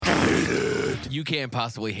You can't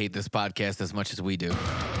possibly hate this podcast as much as we do.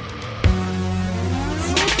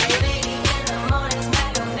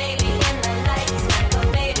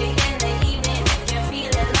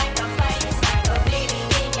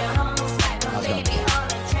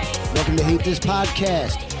 Welcome to Hate This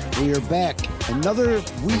Podcast. We are back another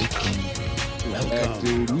week. Back,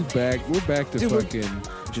 dude. We're back to Dude, fucking.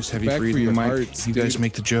 Just heavy back for breathing, your Mike. hearts, You guys dude.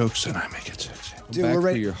 make the jokes, and I make it sexy. Dude, Back we're for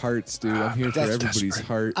ready. your hearts, dude. I'm here for That's everybody's desperate.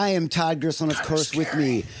 heart. I am Todd Gristle, and of course with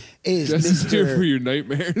me is Justin's here for Mr. your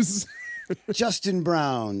nightmares. Justin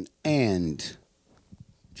Brown and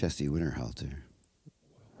Jesse Winterhalter.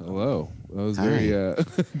 Hello. That was Hi. very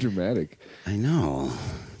dramatic. I know.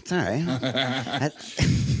 It's all right.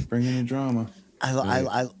 Bring in the drama.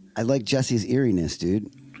 I like Jesse's eeriness, dude.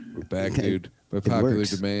 We're back, Okay. dude. By popular works.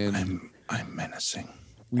 demand. I'm menacing.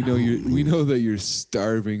 We know we know that you're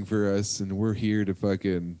starving for us, and we're here to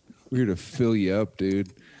fill you up,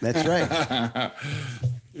 dude. That's right.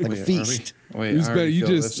 Like a feast. Wait, Who's I already better? You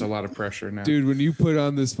feel just- that's a lot of pressure now. Dude, when you put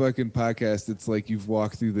on this fucking podcast, it's like you've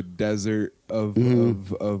walked through the desert of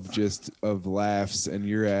laughs, and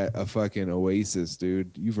you're at a fucking oasis,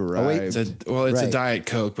 dude. You've arrived. It's a Right. Diet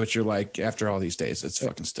Coke, but you're like, after all these days, it's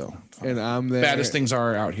fucking still fun. And I'm there. Baddest things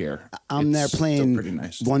are out here. I'm there It's still playing pretty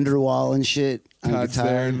nice. Wonderwall and shit on Todd's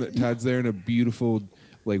guitar. Todd's there in a beautiful,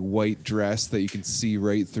 like, white dress that you can see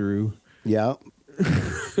right through. Yeah.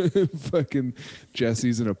 Fucking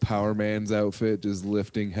Jesse's in a Power Man's outfit, just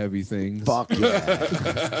lifting heavy things. Fuck yeah.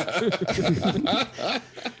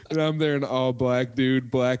 And I'm there in all black,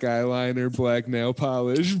 dude. Black eyeliner, black nail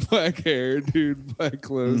polish, black hair, dude. Black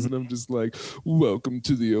clothes, and I'm just like, "Welcome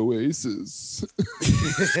to the Oasis."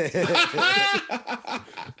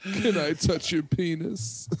 Can I touch your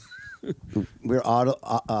penis? We're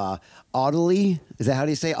audibly. Is that how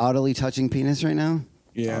do you say audibly touching penis right now?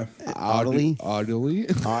 Yeah. Audibly? Audibly?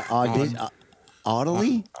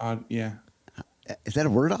 Audibly? Yeah. Is that a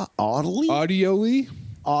word? Audibly? Audially?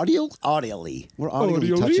 Audibly. We're audibly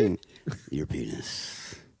Audially? touching your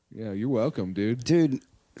penis. Yeah, you're welcome, dude. Dude,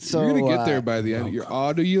 so You're gonna get there by the end. You're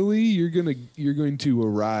audibly. You're going to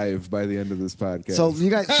arrive by the end of this podcast. So you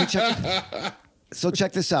guys,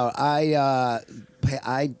 check this out.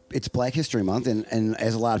 It's Black History Month, and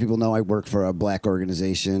as a lot of people know, I work for a black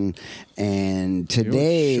organization, and You don't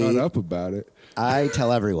today shut up about it. I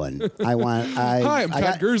tell everyone Hi, I'm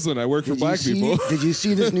Todd Gerstlin. I work for black people. Did you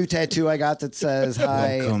see this new tattoo I got that says,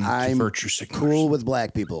 "Hi, Welcome to I'm Virtue Signals." cool with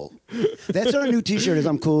black people"? That's our new T-shirt. Is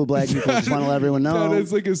 "I'm cool with black people." Just want to let everyone Todd know.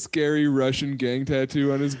 has like a scary Russian gang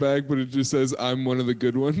tattoo on his back, but it just says, "I'm one of the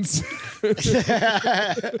good ones."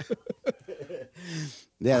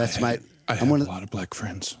 Yeah, that's my. I I'm have one a of. lot of black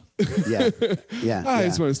friends. Yeah, I yeah.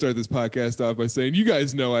 just want to start this podcast off by saying, you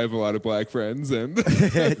guys know I have a lot of black friends, and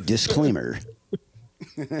Disclaimer.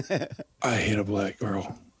 I hate a black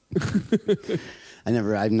girl.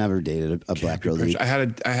 I've never dated a black girl. I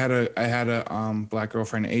had a black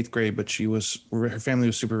girlfriend in 8th grade, but her family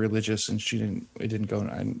was super religious, and she wasn't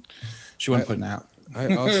putting out.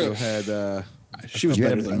 I also had. She was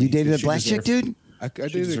better than me. You dated a She black chick, deserved- dude? I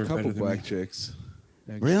dated a deserved couple better than black me. chicks.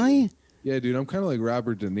 actually. Really? Yeah, dude. I'm kind of like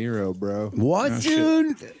Robert De Niro, bro. What, Oh, shit.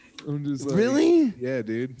 dude? I'm just like, Really? Yeah,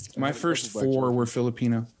 dude. I My had a first couple black 4 chicks. were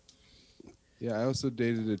Filipino. Yeah, I also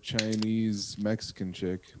dated a Chinese Mexican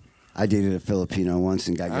chick. I dated a Filipino once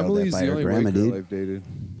and got yelled at Emily's by the her only grandma, white girl dude. I've dated.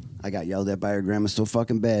 I got yelled at by her grandma so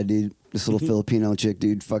fucking bad, dude. This little Filipino chick,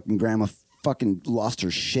 dude. Fucking grandma fucking lost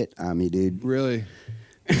her shit on me, dude. Really?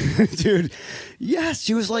 Dude, yes,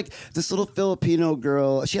 she was like this little Filipino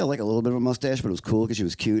girl. She had like a little bit of a mustache, but it was cool because she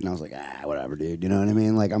was cute, and I was like, whatever, dude. You know what I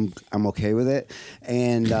mean? Like, I'm okay with it.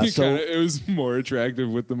 And so, it was more attractive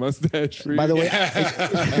with the mustache. For by you. the way,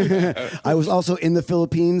 I was also in the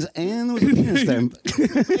Philippines, and there was a penis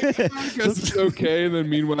there. I guess it's okay. And then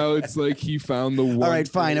meanwhile, it's like he found the one. All right,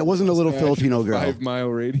 fine. It wasn't a little mustache Filipino in girl. 5-mile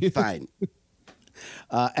radius. Fine.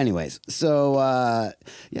 Anyways, so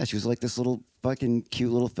yeah, she was like this little fucking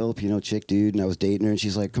cute little Filipino chick, dude, and I was dating her, and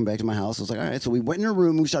she's like, "Come back to my house." I was like, "All right." So we went in her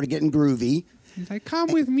room, we started getting groovy. He's like,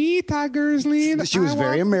 "Come with me, Todd Gerslin." She was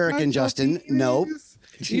very American, Justin. Nope.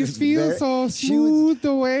 You feel so she was- smooth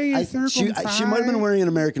the way you she might have been wearing an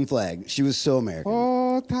American flag. She was so American.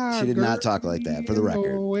 Oh, Todd She did not talk like that, for the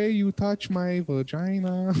record. The way you touch my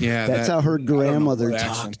vagina. Yeah, That's how her grandmother what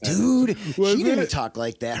talked, accent that is. dude. Was She didn't it? talk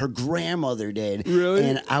like that. Her grandmother did. Really?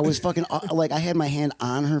 And I was fucking like, I had my hand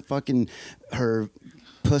on her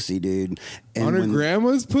pussy, dude. And On her when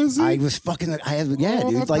grandma's pussy? I was fucking. Oh, Dude.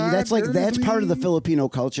 That's Todd part of the Gurley. Filipino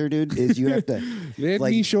culture, dude. Is you have to. Let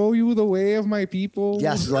like, me show you the way of my people.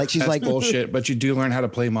 Yes, like she's That's like, bullshit. But you do learn how to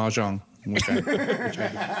play mahjong.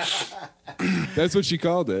 That's what she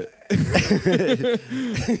called it.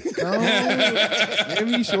 Let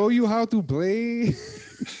me show you how to play.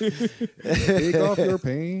 Take off your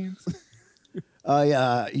pants.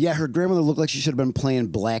 Yeah, her grandmother looked like she should have been playing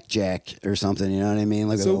blackjack or something. You know what I mean?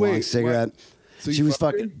 Like with So a long wait, cigarette. So She you was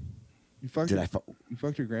fucked fucking. her? You fucked Did her? I? You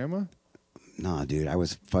fucked your grandma? Nah, dude, I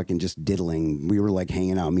was fucking just diddling. We were like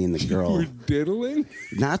hanging out, me and the You girl. were diddling?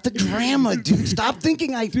 Not the grandma, dude. Stop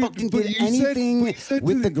thinking I fucking but did you said- anything but you said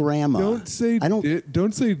with to- the grandma. Don't say I don't.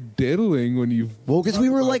 don't say diddling when you. Well, because we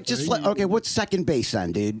talk were about like just like, playing. okay, what's second base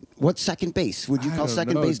then, dude? What's second base? Would you I call don't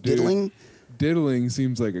second know, base dude. diddling? Diddling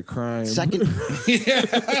seems like a crime. Second,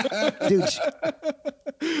 dude.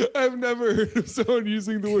 I've never heard of someone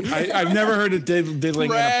using the word. I've never heard of diddling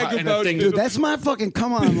Brag in a about thing. Dude, that's my fucking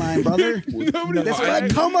come on line, brother. Nobody That's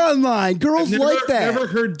brags. my come on line. Girls never, like that. Never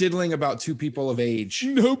heard diddling about two people of age.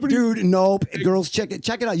 Nobody. Dude, nope. Girls, check it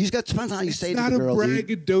out. You just got depends on how you say it to not the a girl, dude.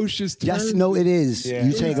 braggadocious term. Yes, no, it is. Yeah.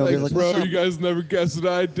 You take It's over. like, Like, bro, what's up? you guys never guessed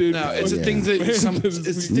what I did. No, it's Yeah. a thing that it's a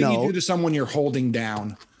thing No. you do to someone you're holding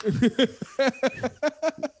down.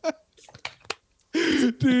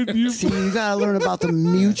 Dude, you. See, you gotta learn about the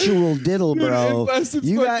mutual diddle, bro. Unless it's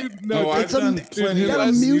You got, fucking- No, no, I've it's a- done you plenty got a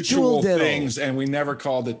of mutual diddle. things, and we never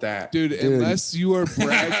called it that. Dude, unless you are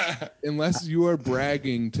unless you are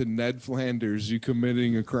bragging to Ned Flanders, you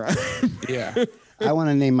committing a crime. Yeah. I want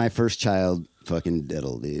to name my first child fucking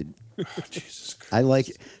diddle, dude. Jesus Christ. I like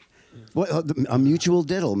what a mutual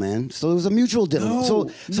diddle, man. So it was a mutual diddle. No, so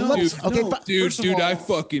no, let's dude, okay, no. Dude, First of dude, I all-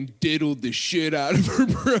 fucking diddled the shit out of her,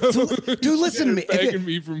 bro. dude, listen to me. If Begging it-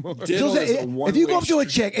 me for more. Diddle so is a if you one-way go up to a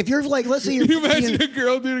street. chick, if you're like, let's say you're Can you imagine being- a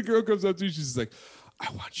girl, dude? A girl comes up to you, she's like, I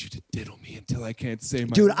want you to diddle me until I can't say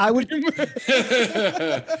my dude, I would.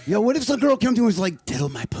 Yo, what if some girl came to you and was like, diddle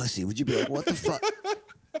my pussy? Would you be like, what the fuck?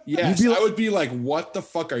 Yes, You'd be like- I would be like, "What the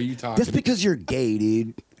fuck are you talking?" That's because you're gay,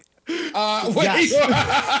 dude. Wait,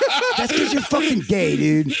 That's because you're fucking gay,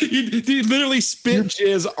 dude. he literally spit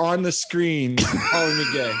jizz on the screen, calling me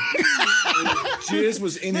gay. Jizz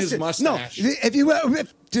was in his No, mustache. if you,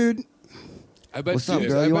 dude. I bet, What's up,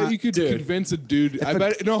 dude, girl? I You bet want- you could Dude. convince a dude. I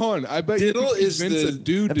bet no, hold on. I bet Diddle you could is convince a the-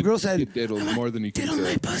 dude If to a girl said, get diddled more than you can diddle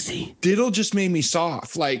my say. pussy. Diddle just made me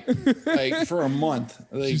soft, like for a month.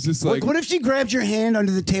 Like, She's just What, like, what if she grabbed your hand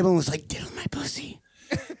under the table and was like, diddle my pussy?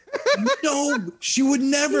 no, she would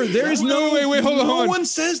never. There is no. Wait, hold on, No hold on. one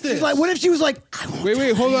says this. She's like, what if she was like, I won't wait,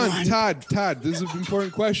 tell hold on, anyone. Todd. This is an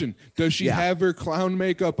important question. Does she Yeah. have her clown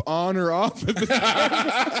makeup on or off at the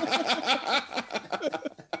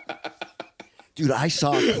Dude, I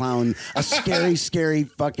saw a clown, a scary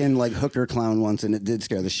fucking like hooker clown once, and it did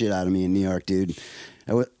scare the shit out of me in New York, dude.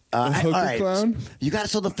 I was, hooker clown? You got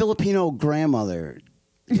so the Filipino grandmother,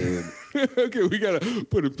 dude. Okay, we gotta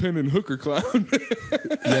put a pin in hooker clown.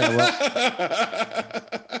 Yeah, well,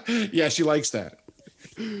 yeah, she likes that.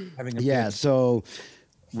 Having a yeah. pin. So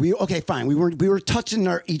fine. We were touching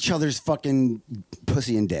each other's fucking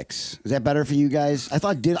pussy and dicks. Is that better for you guys? I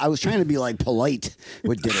thought I was trying to be like polite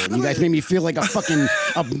with diddle. And you guys made me feel like a fucking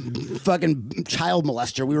child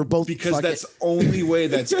molester. We were both because fucking, that's the only way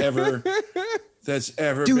that's ever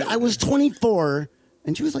dude. been. I was 24.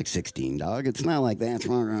 And she was like 16, dog. It's not like that.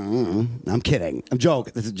 I'm kidding. I'm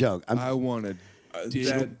joking. This is a joke. I want to.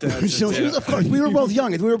 So she was, of course, we were both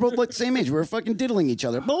young. We were both like the same age. We were fucking diddling each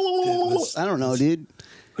other. I don't know, dude.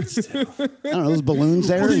 I don't know. Those balloons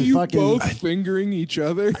there Were and you fucking. both fingering each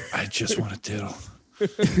other? I just want to diddle.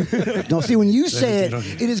 No, see, when you say it,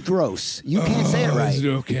 it is gross. You can't say it right. Is it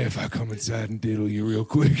okay if I come inside and diddle you real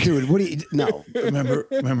quick? Dude, what do you. No.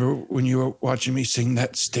 Remember when you were watching me sing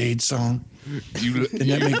that Stayed song? You, Didn't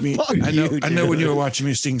that make me? Fuck I know. you, I know. When dude. you were watching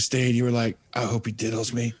me sing "Stayed," you were like, "I hope he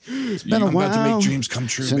diddles me." It's been a I'm about to while make dreams come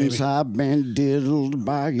true, since baby. I've been diddled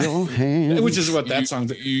by your hand. Which is what that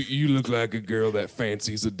song's. you look like a girl that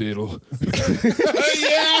fancies a diddle.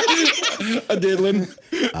 Yeah, a diddling.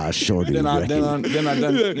 I sure do. Then I reckon. done.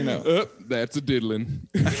 You know, That's a diddling.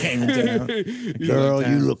 came down. Girl,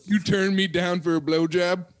 you look. You turn me down for a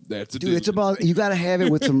blowjob. That's a Dude, diddling. it's about you gotta have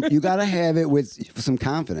it with some. You gotta have it with some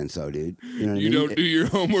confidence, though, dude. You know what You I mean? don't do your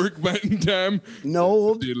homework by in time.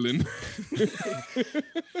 No, Diddling.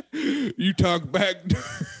 You talk back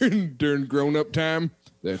during grown up time.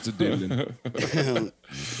 That's a diddling.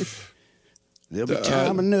 there'll be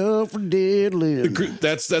time enough for diddling.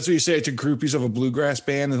 That's what you say to groupies of a bluegrass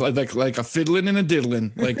band, like a fiddling and a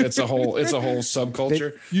diddling. Like it's a whole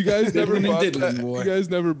subculture. You guys never Diddling and bought diddling, that. boy. You guys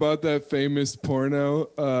never bought that famous porno,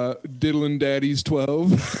 Diddlin' Daddy's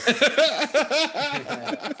 12.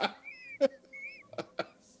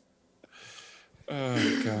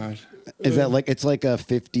 Oh God. Is that like it's like a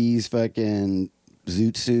 '50s fucking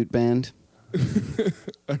Zoot Suit band?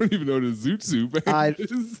 I don't even know what a Zoot Suit band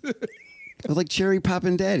is. It was like Cherry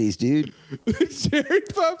Poppin' Daddies, dude. Cherry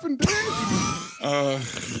Poppin'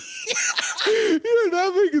 Daddies. You're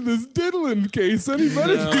not making this diddling case any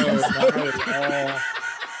better. No,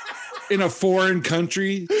 in a foreign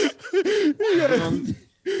country.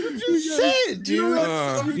 Just say it,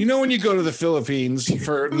 dude. You know when you go to the Philippines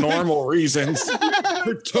for normal reasons,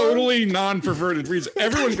 for totally non-perverted reasons,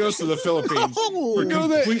 everyone goes to the Philippines. For You know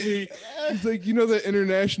that completely, it's like that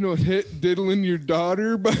international hit "Diddling Your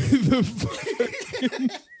Daughter" by the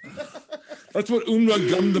that's what Umla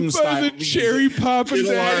Gundam by style the means. Cherry Poppin'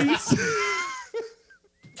 Diddle our- Daddies.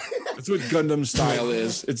 That's what Gundam style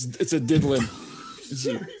is. It's a diddling.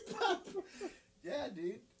 Yeah,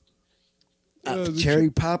 dude. The Cherry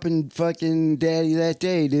Poppin' fucking daddy that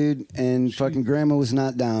day, dude. And fucking grandma was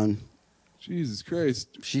not down. Jesus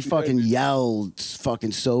Christ! She fucking yelled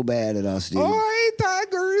fucking so bad at us, dude. Oi,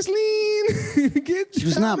 Tigers, lean! Get She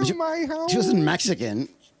was out not. of She, my house. she wasn't Mexican.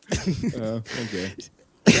 Okay.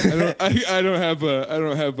 I don't have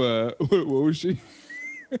a. What was she?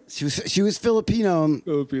 She was Filipino.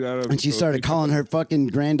 Filipino. I don't have And she a started Filipino. calling her fucking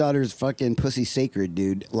granddaughter's fucking pussy sacred,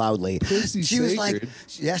 dude, loudly. Pussy she was like, sacred?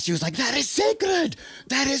 yeah, she was like, that is sacred.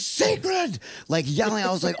 That is sacred. Like yelling.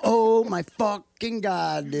 I was like, oh my fucking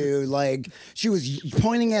God, dude. Like she was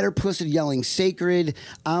pointing at her pussy, yelling sacred.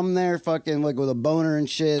 I'm there fucking like with a boner and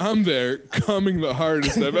shit. I'm there, coming the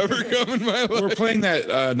hardest I've ever come in my life. We're playing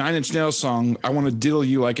that Nine Inch Nails song. I want to diddle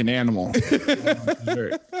you like an animal.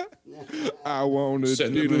 I want to Set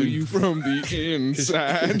in the diddle mood. you from the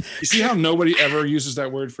inside. You see how nobody ever uses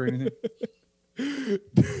that word for anything?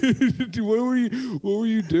 Dude, what were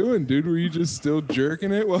you doing, dude? Were you just still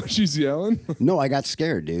jerking it while she's yelling? No, I got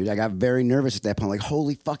scared, dude. I got very nervous at that point. Like,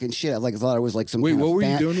 holy fucking shit! I thought it was like some. Wait, kind of what were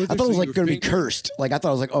you doing with I her? thought it was So like you were gonna be fingering- cursed. Like I thought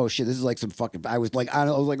I was like, oh shit, this is like some fucking. I was like, I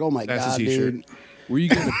was like, oh my That's a God, t-shirt. dude. Were you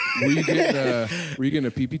getting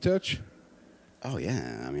a pee-pee touch? Oh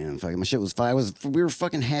yeah, I mean, fucking my shit was fine. We were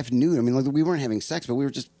fucking half nude. I mean, like we weren't having sex, but we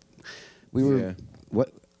were Yeah.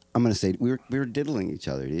 what I'm gonna say. We were diddling each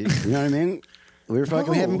other, dude. You know what I mean? We were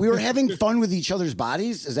fucking No. we were having fun with each other's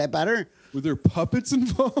bodies. Is that better? Were there puppets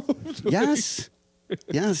involved? Yes,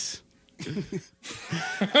 yes.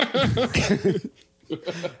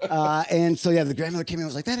 And so yeah, the grandmother came in and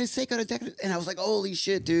was like, "That is sacred," and I was like, "Holy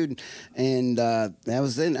shit, dude!" And that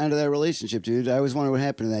was the end of that relationship, dude. I always wondered what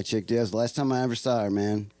happened to that chick, dude. That was the last time I ever saw her,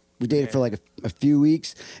 man. We dated for like a few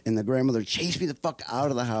weeks, and the grandmother chased me the fuck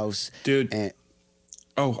out of the house, Dude. And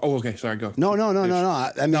Oh, okay. Sorry, go. no.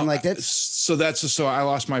 I mean, like that's So I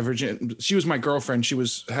lost my virginity. She was my girlfriend. She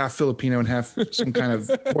was half Filipino and half some kind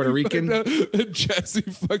of Puerto Rican. Jesse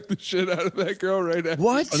fucked the shit out of that girl right after.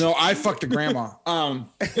 what? Oh, no, I fucked a grandma.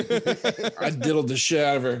 I diddled the shit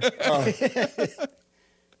out of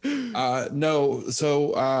her. No,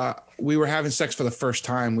 so we were having sex for the first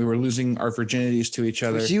time. We were losing our virginities to each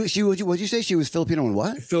other. She what'd you say? She was Filipino and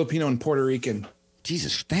what? Filipino and Puerto Rican.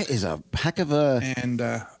 Jesus, that is a heck of a. And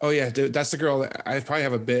oh yeah, dude, that's the girl that I probably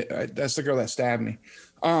have a bit. That's the girl that stabbed me.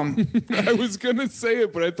 I was gonna say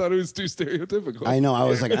it, but I thought it was too stereotypical. I know. I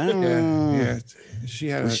was like, I don't know. Yeah. She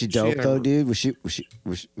had. Was she dope though, dude? Was she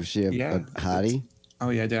a Yeah. hottie?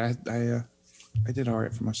 Oh yeah, dude. I did all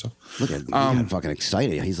right for myself. Look at I'm fucking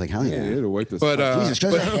excited. He's like, hell Yeah, yeah. to wipe this. But Jesus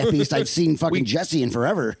Christ, the happiest I've seen fucking Jesse in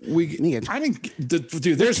forever. Nigga. I didn't,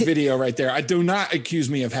 dude. There's video right there. I do not accuse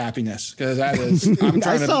me of happiness because that is. I'm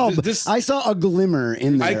trying I saw a glimmer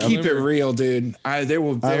in there. I keep it real, dude.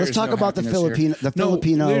 Let's talk about the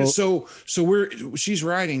Filipino. She's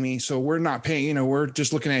riding me, so we're not paying. We're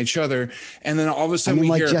just looking at each other, and then all of a I sudden mean,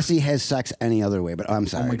 we like hear. Jesse has sex any other way, but I'm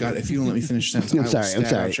sorry. Oh my God! If you don't let me finish the sentence, I will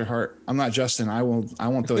stab out your heart. I'm not Justin. I won't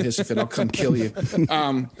throw a hissy fit. I'll come kill you.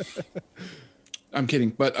 I'm kidding,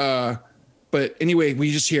 but anyway,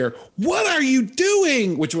 we just hear, "What are you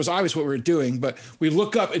doing?" Which was obvious what we were doing, but we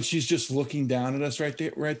look up and she's just looking down at us right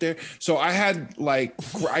there. So I had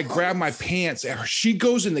I grabbed my pants. She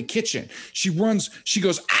goes in the kitchen. She runs. She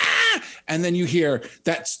goes, "Ah!" And then you hear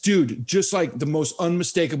that's dude, just like the most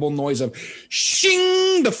unmistakable noise of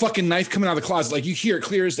shing, the fucking knife coming out of the closet. Like you hear it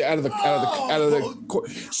clear as out of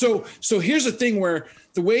the. So here's the thing where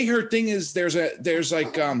the way her thing is, there's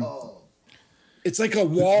like it's like a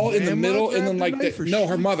wall in the middle, and then like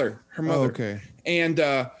her mother. Oh, okay. And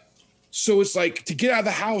so it's like to get out of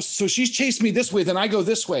the house. So she's chasing me this way, then I go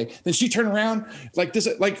this way. Then she turned around like this,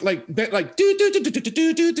 like do do do do do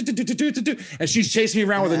do do do do do do do, and she's chasing me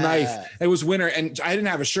around with a knife. It was winter, and I didn't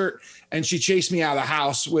have a shirt, and she chased me out of the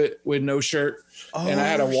house with no shirt. And I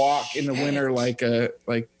had to walk in the winter like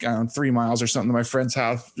 3 miles or something to my friend's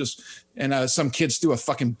house. And some kids threw a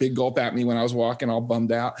fucking big gulp at me when I was walking, all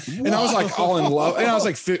bummed out. And I was like all in love. And I was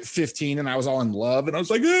like 15, and I was all in love. And I was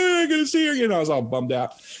like, I'm gonna see her again. I was all bummed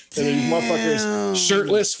out. And then these motherfuckers,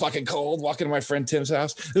 shirtless, fucking cold, walking to my friend Tim's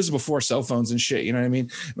house. This is before cell phones and shit. You know what I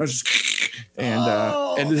mean? And I was just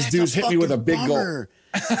and this dude's hit me with a big gulp.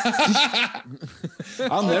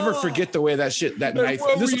 I'll never forget the way that knife.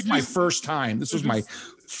 This was my first time. This was my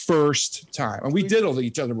first time, and we diddled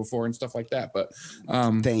each other before and stuff like that. But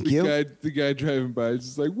thank you. The guy driving by is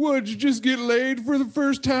just like, "What? Did you just get laid for the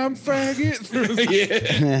first time, faggot?"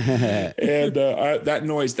 Yeah. And that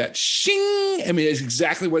noise, that shing. I mean, it's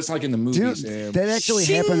exactly what it's like in the movies. Dude, that actually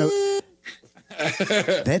happened.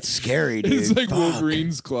 That's scary, dude. It's like Fuck.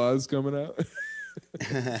 Wolverine's claws coming out.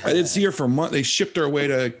 I didn't see her for a month. They shipped her away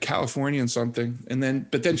to California and something,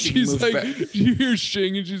 but then She's moved like, back. you hear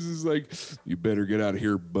shing, and she's just like, "You better get out of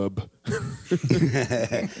here, bub."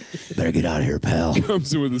 Better get out of here, pal.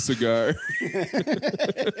 Comes in with a cigar.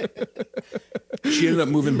 She ended up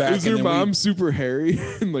moving back. Is her mom super hairy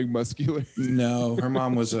and like muscular? No, her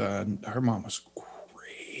mom was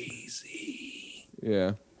crazy.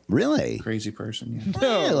 Yeah. Really? Crazy person. Yeah.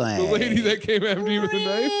 No, Really? the lady that came after you with a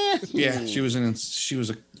knife. Yeah, she was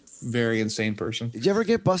a very insane person. Did you ever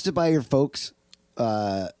get busted by your folks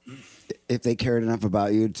if they cared enough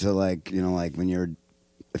about you to like when you're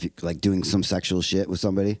doing some sexual shit with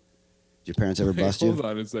somebody? Did your parents ever bust you? Hold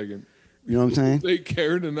on a second. You know what I'm saying? They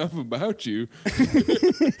cared enough about you.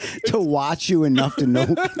 To watch you enough to know.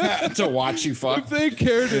 To watch you fuck. If they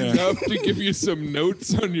cared enough to give you some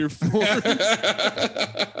notes on your form.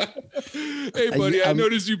 Hey, buddy, I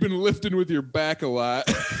noticed you've been lifting with your back a lot.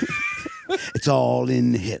 It's all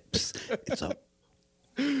in the hips. It's all.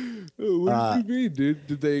 What do you mean, dude?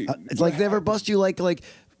 Did they? It's like they ever bust you like I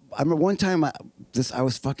remember one time I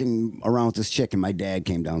was fucking around with this chick and my dad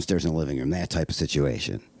came downstairs in the living room. That type of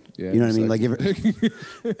situation. Yeah, you know what I mean? Like,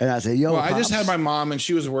 and I said, "Yo, well, I just Pops." had my mom, and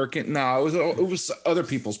she was working. No, it was other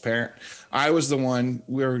people's parent. I was the one.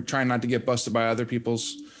 We were trying not to get busted by other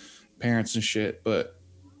people's parents and shit, but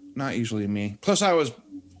not usually me. Plus, I was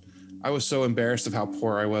so embarrassed of how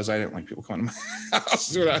poor I was. I didn't like people coming to my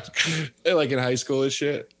house when I was, like in high school and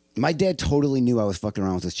shit. My dad totally knew I was fucking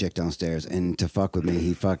around with this chick downstairs, and to fuck with me,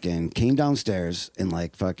 he fucking came downstairs and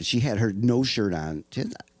she had her no shirt on, she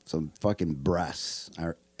had some fucking breasts,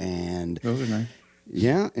 and Those are nice.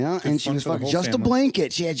 yeah, and she fun was for the fucking whole just a family.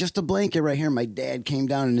 blanket. She had just a blanket right here. My dad came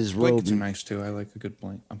down in his robe. Blankets are nice too. I like a good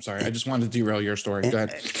blanket. I'm sorry. I just wanted to derail your story. Go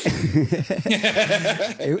ahead.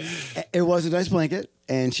 It was a nice blanket,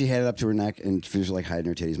 and she had it up to her neck, and she was like hiding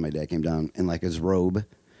her titties. My dad came down in like his robe,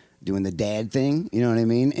 doing the dad thing, you know what I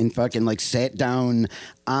mean? And fucking like sat down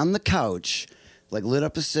on the couch, like lit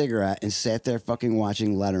up a cigarette, and sat there fucking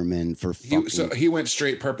watching Letterman for fucking. So he went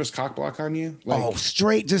straight purpose cock block on you? Like,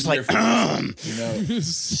 Straight, just like,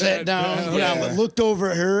 sat down, Yeah. looked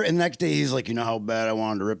over at her, and next day he's like, you know how bad I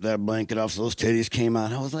wanted to rip that blanket off, so those titties came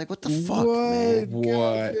out. I was like, what the fuck, man?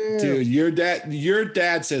 What? Dude, your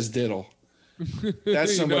dad says diddle.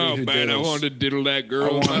 That's somebody who man, I diddles. wanted to diddle that I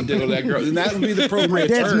girl. want to diddle that girl. And that would be the appropriate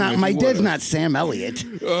term. My dad's not Sam Elliott.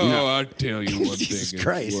 Oh, I'll tell you one Jesus thing.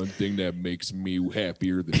 Christ. One thing that makes me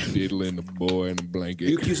happier than diddling a boy in a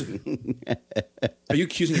blanket. Are you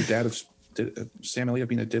accusing your dad of Sam Elliott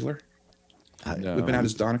being a diddler? No, Whipping out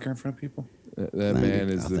his Donecker in front of people? that man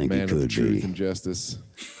is I the think he man of the could truth be. and justice.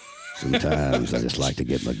 Sometimes I just like to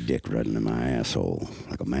get my dick right into my asshole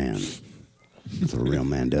like a man. That's what a real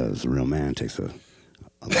man does. A real man takes a long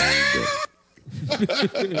dick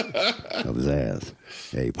up his ass.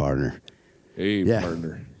 Hey, partner. Hey, Yeah.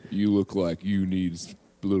 partner, you look like you need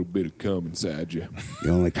a little bit of cum inside you.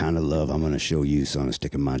 The only kind of love I'm going to show you, son, is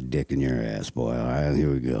sticking my dick in your ass, boy. All right,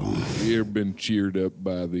 here we go. You ever been cheered up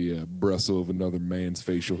by the bristle of another man's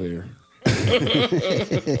facial hair?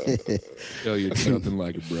 Tell you it's nothing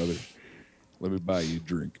like it, brother. Let me buy you a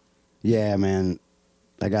drink. Yeah, man.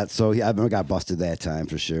 I got busted that time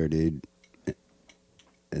for sure, dude.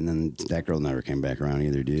 And then that girl never came back around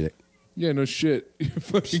either, dude. Yeah, no shit. Your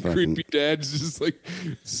fucking creepy dad's just like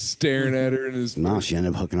staring at her in his. No, she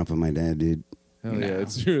ended up hooking up with my dad, dude. Hell yeah,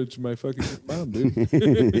 it's my fucking mom, dude.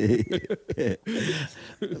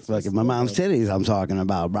 It's fucking my mom's titties I'm talking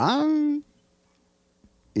about, bro.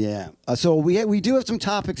 Yeah. So we do have some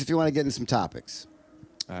topics if you want to get into some topics.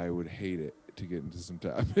 I would hate it to get into some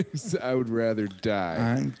topics. I would rather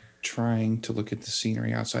die. trying to look at the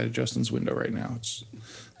scenery outside of Justin's window right now. It's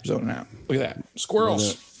zoning out. Look at that.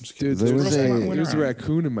 Squirrels. Dude, There was there a- was a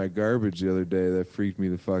raccoon in my garbage the other day that freaked me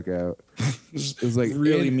the fuck out. It was like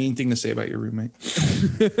really mean thing to say about your roommate.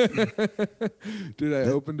 Dude, I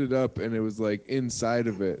opened it up and it was like inside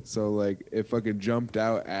of it. So like it fucking jumped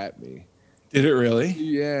out at me. Did it really?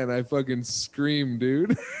 Yeah, and I fucking screamed,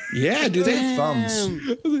 dude. Yeah, dude, they have thumbs.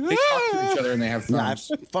 They talk to each other and they have Yeah,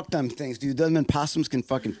 thumbs. fuck them things, dude. Them and possums can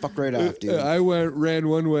fucking fuck right off, dude. I ran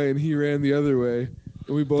one way and he ran the other way.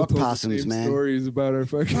 And we both Fuck told possums, the same man. stories about our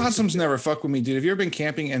fucking Possums never fuck with me, dude. Have you ever been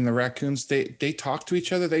camping and the raccoons, they talk to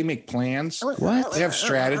each other, they make plans. What? They have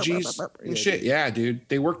strategies and shit. Yeah, dude.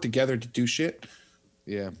 They work together to do shit.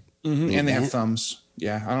 Yeah. And they have thumbs.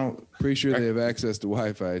 Yeah, I don't. Pretty sure they have access to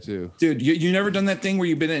Wi-Fi too. Dude, you never done that thing where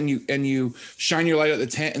you've been in and you shine your light at the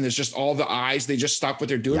tent and there's just all the eyes. They just stop what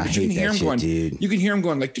they're doing. Yeah, I But you can hate hear that them shit, going. dude. You can hear them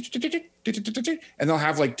going like, and they'll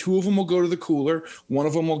have like two of them will go to the cooler. One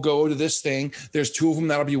of them will go to this thing. There's two of them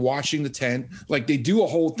that'll be watching the tent. Like they do a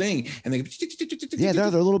whole thing and they. Yeah, they're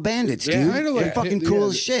little bandits, Yeah, dude. kinda They're like- fucking yeah, cool yeah.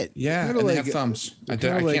 as shit. Yeah, Kinda and they like- have thumbs. I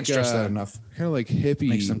kinda can't stress that enough. Kind of like hippie.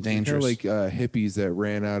 Makes them dangerous. Kind of like hippies that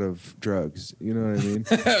ran out of drugs. You know what I mean?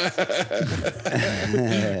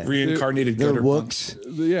 Reincarnated They're gutter punks. wooks.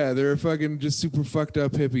 Yeah, they're fucking just super fucked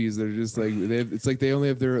up hippies. They're just like it's like they only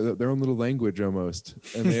have their own little language almost,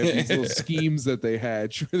 and they have these little schemes that they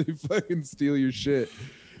hatch where they fucking steal your shit.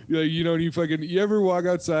 You're like, you know, you ever walk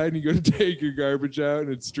outside and you go to take your garbage out and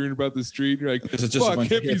it's strewn about the street and you're like, Is it just a fuck,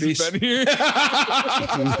 bunch of hippies have hippies? been here.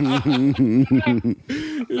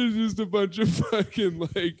 It's just a bunch of fucking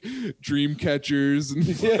like dream catchers and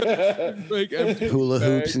like empty Hula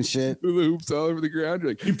hoops bags, and shit. hula hoops all over the ground.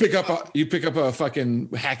 You're like, You pick up a fucking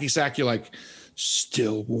hacky sack. You're like,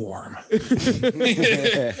 still warm.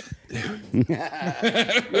 yeah,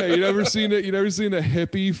 you never seen it. You never seen a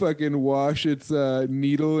hippie fucking wash its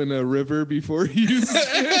needle in a river before he uses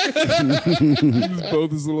it? Uses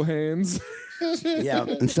both his little hands. Yeah,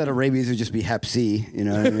 instead of rabies, it would just be Hep C. You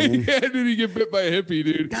know what I mean? Yeah, dude, you get bit by a hippie,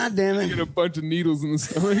 dude. God damn You get it. a bunch of needles in the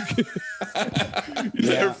stomach. You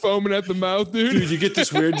start foaming at the mouth, dude. Dude, you get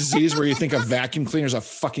this weird disease where you think a vacuum cleaner is a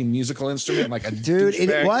fucking musical instrument, like a Dude,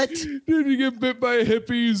 douchebag. what? Dude, you get bit by a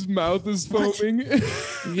hippie whose mouth is foaming.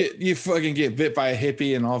 You fucking get bit by a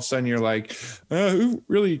hippie, and all of a sudden you're like, who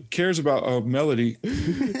really cares about a melody?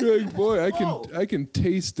 You're like, boy, I can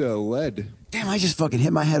taste lead. Damn, I just fucking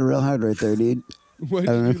hit my head real hard right there, dude. Why'd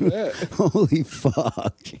you do that? Holy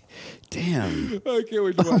fuck. Damn. I can't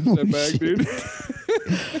wait to watch that back, dude.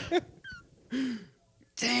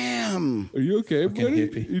 Damn. Are you okay, Fucking buddy?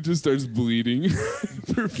 hippie. He just starts bleeding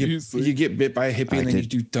profusely. You get bit by a hippie, and then you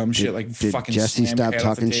do dumb shit like did fucking Jesse slam stop your head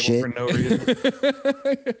off the talking table shit? for no reason.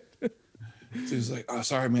 So he's like, "Oh,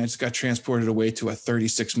 sorry, man. I just got transported away to a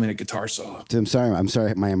 36-minute guitar solo." Dude, I'm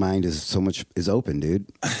sorry. My mind is open, dude.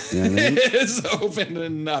 You know what I mean? It's open to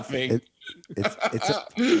nothing.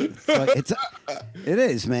 It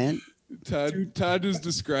is, man. Todd is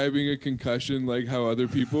describing a concussion like how other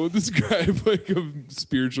people would describe like a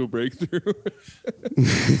spiritual breakthrough.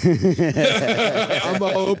 I'm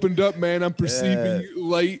all opened up, man. I'm perceiving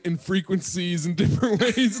light and frequencies in different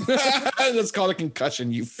ways. That's called a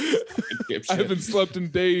concussion. You. I haven't slept in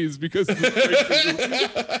days because of the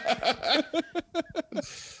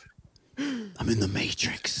breakthrough. I'm in the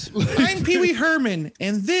Matrix. I'm Pee Wee Herman,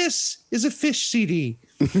 and this is a Fish CD.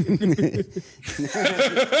 I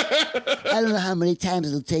don't know how many times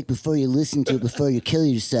it'll take before you listen to it before you kill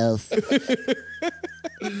yourself. And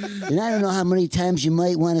I don't know how many times you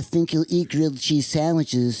might want to think you'll eat grilled cheese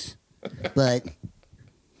sandwiches. But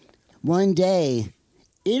one day,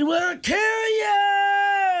 it will kill you!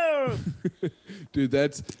 Dude,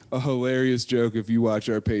 that's a hilarious joke if you watch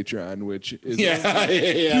our Patreon, which is Yeah.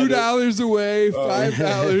 $2 away,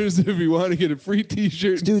 $5 if you want to get a free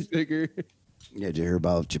T-shirt and Dude. sticker. Yeah, did you hear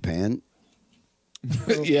about Japan?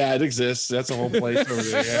 Yeah, it exists. That's a whole place over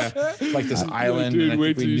there. Yeah, like this island. dude, and I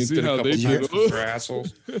wait think till we you nuked see it a how couple they times do it. because we're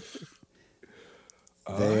assholes.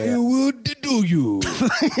 I will do you.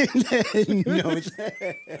 No, it's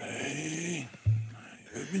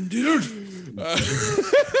Been dinner.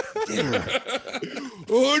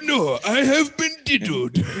 Oh no, I have been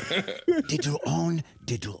diddled. diddle on,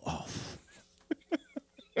 diddle off.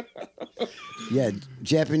 Yeah,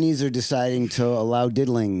 Japanese are deciding to allow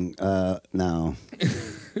diddling now.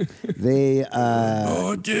 They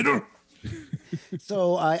Oh, dinner.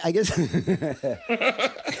 so I guess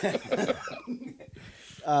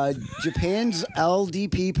Japan's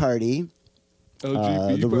LDP party,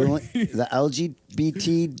 LGBT the party. ruling, the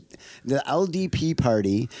LGBT the LDP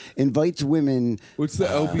party invites women. What's the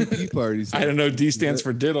LBP party? I don't know. D stands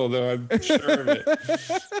for diddle, though. I'm sure of it.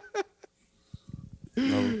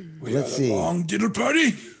 Let's see. Long diddle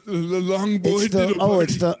party. The long boy It's the, diddle oh,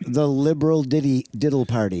 party. it's the liberal diddle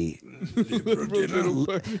party. Diddle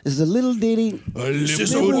party. It's the little ditty. This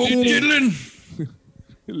is Liberal old diddle. diddling.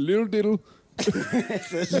 Little diddle.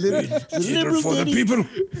 Diddle for the people.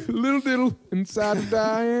 Little diddle inside of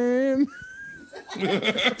Diane.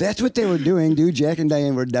 That's what they were doing, dude. Jack and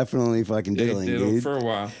Diane were definitely fucking They diddling, diddled dude. for a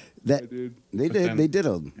while. That dude. they But did. then- They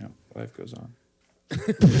diddled. Yeah, life goes on.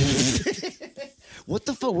 What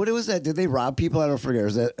the fuck? What was that? Did they rob people? I don't forget. Or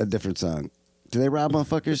is that a different song? Do they rob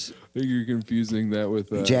motherfuckers? I think you're confusing that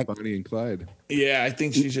with Jack- Bonnie and Clyde. Yeah, I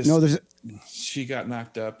think she just No, there's. she got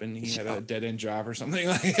knocked up and he had a dead end job or something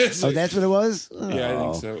like this. Oh, that's what it was. Yeah, I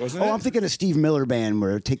think so. Wasn't Oh, it? I'm thinking of Steve Miller Band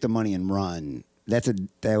where Take the Money and Run. That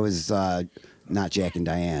was not Jack and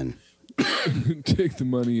Diane. Take the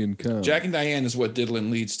money and come. Jack and Diane is what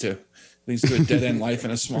diddling leads to. Leads to a dead end life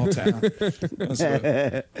in a small town. That's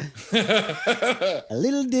what- A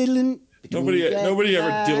little diddling. nobody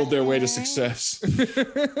ever diddled their way to success.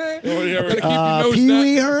 Nobody ever. Pee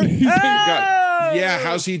Wee Herb. Yeah,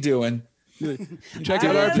 how's he doing? Check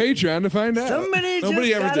out our Patreon to find out.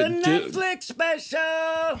 Nobody ever did. Netflix special.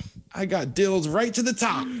 I got diddled right to the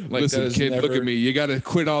top. Like Listen, that is kid, look never- at me. You got to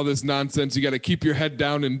quit all this nonsense. You got to keep your head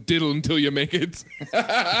down and diddle until you make it.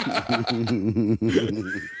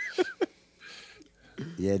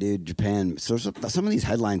 Yeah, dude, Japan. So some of these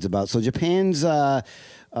headlines about Japan's LDP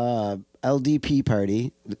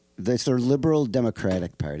party, that's their Liberal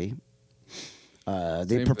Democratic Party. They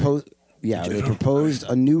Same proposed, they proposed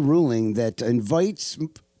a new ruling that invites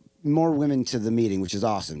more women to the meeting, which is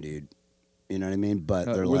awesome, dude. You know what I mean? But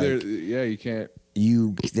they're like, yeah, you can't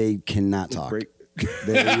they cannot talk. break.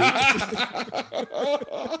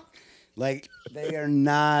 Like they are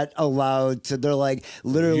not allowed to. They're like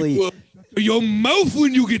literally. Your mouth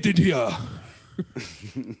when you get in here.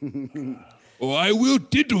 Or I will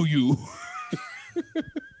diddle you.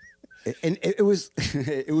 And it was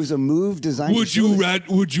it was a move designed. Would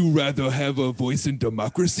you rather have a voice in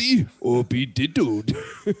democracy or be diddled?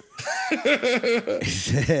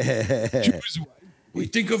 Choose one. We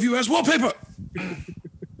think of you as wallpaper.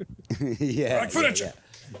 yeah, Like footage. yeah.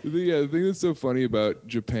 The thing that's so funny about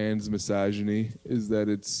Japan's misogyny is that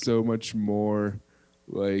it's so much more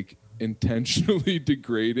like intentionally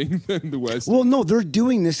degrading than the West. Well, no, they're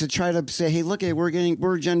doing this to try to say, "Hey, look,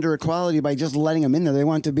 we're gender equality by just letting them in there." They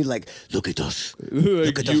want to be like, "Look at us,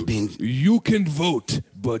 look at us being." You can vote,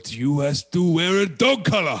 but you has to wear a dog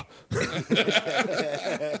collar.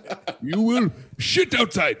 You will shit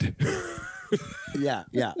outside. Yeah.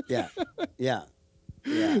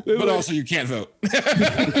 But also, you can't vote.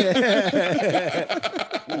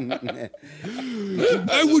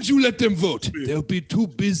 Why would you let them vote? They'll be too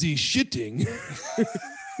busy shitting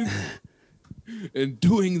and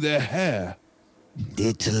doing their hair.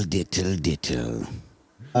 Diddle.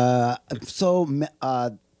 So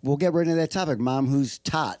we'll get right into that topic. Mom, who's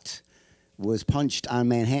tot, was punched on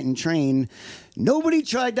Manhattan train. Nobody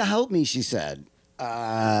tried to help me, she said.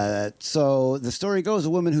 So the story goes, a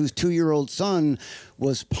woman whose 2-year-old son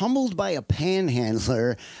was pummeled by a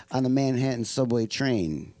panhandler on the Manhattan subway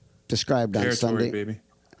train. Described on Territory, Sunday. baby.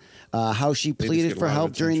 How she pleaded get a for lot of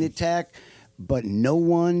help during the attention. attack, but no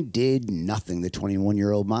one did nothing. The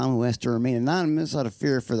 21-year-old mom, who has to remain anonymous out of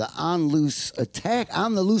fear for the on the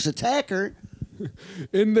loose attacker.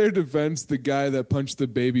 In their defense, the guy that punched the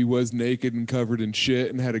baby was naked and covered in shit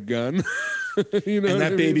and had a gun. You know And what I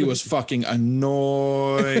that baby mean? was fucking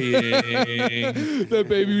annoying. That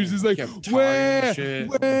baby was just like, Kept tarring shit.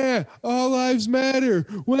 where, all lives matter,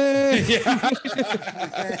 where.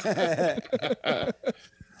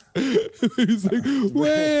 He's like,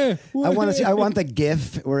 where? I want the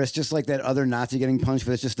GIF where it's just like that other Nazi getting punched,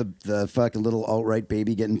 but it's just the fucking little alt-right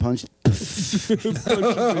baby getting punched.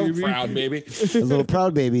 Proud baby. A little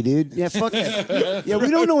proud baby, dude. Yeah, fuck it. Yeah, we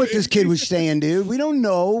don't know what this kid was saying, dude. We don't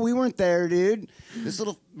know. We weren't there, dude. This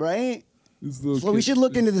little, right? This little Well, we kid- should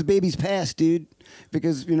look into this baby's past, dude.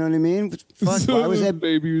 Because, you know what I mean? Fuck, So why was the that?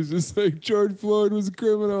 baby was just like, George Floyd was a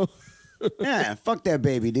criminal. Yeah, fuck that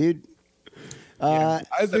baby, dude. I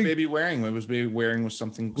The think. baby wearing what was baby wearing was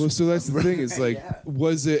something. Well, so that's the thing. Is like,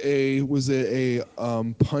 was it a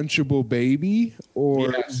punchable baby, or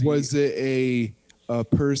Yeah, see. was it a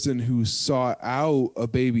person who sought out a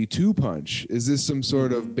baby to punch? Is this some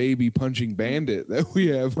sort of baby punching bandit that we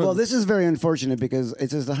have? Well, this is very unfortunate because it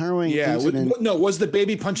says the harrowing Yeah. incident. No, was the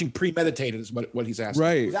baby punching premeditated? Is what he's asking.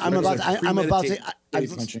 right. I'm about to. Premeditated I- baby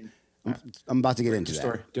punching. I'm about to get into that.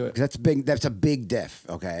 Story. Do it. 'Cause that's big. That's a big diff.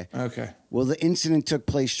 Okay. Okay. Well, the incident took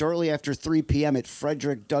place shortly after 3 p.m. at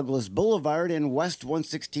Frederick Douglass Boulevard and West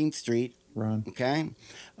 116th Street. Run. Okay.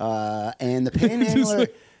 And the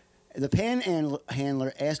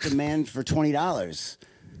panhandler asked a man for $20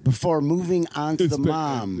 before moving on to the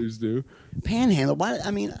mom. Panhandlers do. Panhandler? Why? I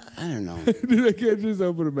mean, I don't know. Dude, I can't just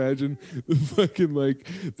help but imagine the fucking like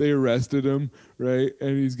they arrested him, right?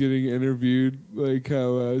 And he's getting interviewed, like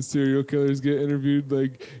how serial killers get interviewed.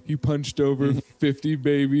 Like he punched over 50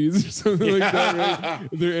 babies or something like that. Right?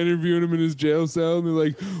 They're interviewing him in his jail cell, and they're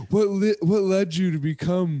like, "What led you to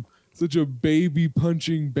become such a baby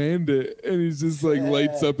punching bandit?" And he's just like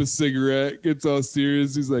lights up a cigarette, gets all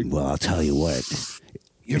serious. He's like, Well, I'll tell you what.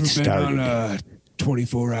 "You ever been on a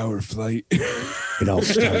 24-hour flight?" It all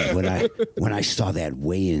started when I saw that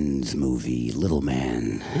Wayans movie, Little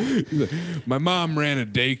Man. My mom ran a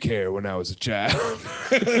daycare when I was a child.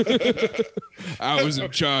 I was in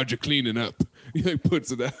charge of cleaning up. He like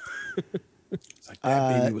puts it out. It's like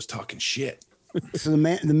that baby was talking shit. So the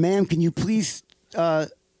man, can you please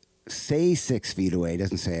say 6 feet away? It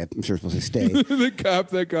doesn't say it. I'm sure it's supposed to stay. The cop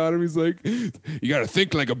that got him, he's like, "You got to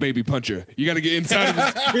think like a baby puncher. You got to get inside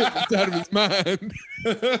of his mind."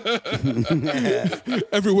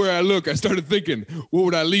 Everywhere I look, I started thinking, what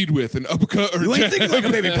would I lead with, an uppercut or You a ain't jab? thinking like a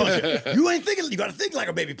baby puncher. You ain't thinking. You gotta think like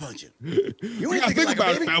a baby puncher. You You ain't got to thinking think like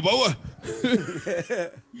about a baby. it, Balboa.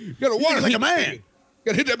 You got to want to like a man.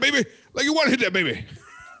 Got to hit that baby like you want to hit that baby.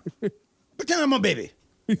 Pretend I'm a baby.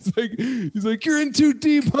 He's like, "You're in too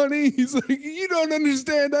deep, honey." He's like, "You don't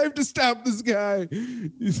understand. I have to stop this guy."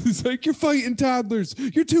 He's like, "You're fighting toddlers.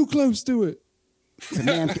 You're too close to it." So,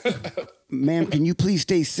 ma'am, can you please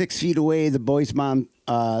stay 6 feet away? The boy's mom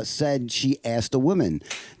said she asked a woman.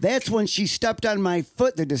 That's when she stepped on my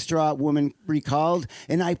foot, the distraught woman recalled,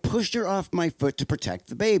 and I pushed her off my foot to protect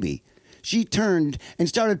the baby. She turned and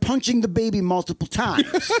started punching the baby multiple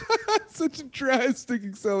times. Such a drastic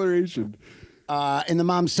acceleration. And the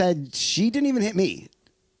mom said she didn't even hit me.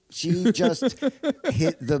 She just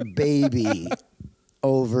hit the baby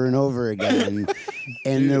over and over again.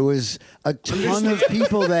 And there was a ton of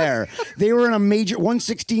people there. They were in a major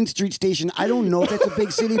 116th Street station. I don't know if that's a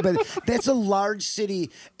big city, but that's a large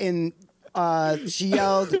city. And she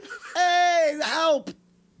yelled, "Hey, help!"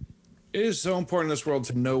 It is so important in this world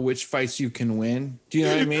to know which fights you can win. Do you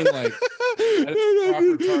know what I mean? Like,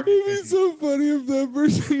 It'd be so funny if that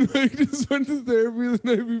person like just went to therapy the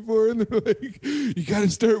night before and they're like, "You got to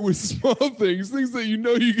start with small things that you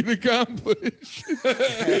know you can accomplish."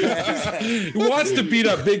 He wants to beat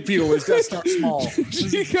up big people, but he's got to start small.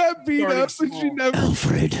 She got beat Starting up and she small. never.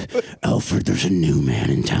 Alfred, there's a new man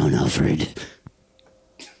in town, Alfred.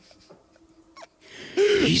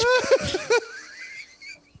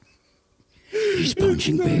 He's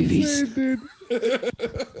punching babies. Dude.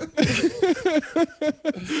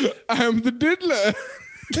 I'm the diddler.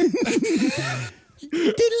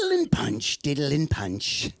 Diddle and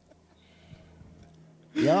punch.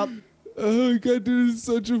 Yup. Oh my god, dude, it's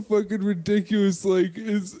such a fucking ridiculous. Like,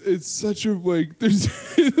 it's such a like. There's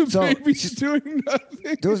the So, baby's doing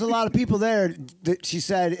nothing. There was a lot of people there. That she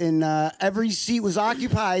said, and every seat was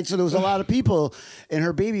occupied, so there was a lot of people. And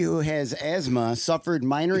her baby, who has asthma, suffered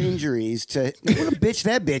minor injuries. What a bitch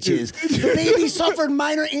that bitch is. The baby suffered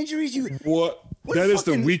minor injuries. What? What That is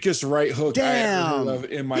the fucking- weakest right hook I Damn. ever heard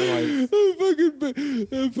of in my life.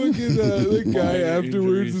 The guy Minor afterwards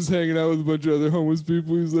injuries. is hanging out with a bunch of other homeless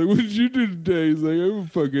people. He's like, "What did you do today?" He's like, "I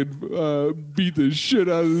fucking beat the shit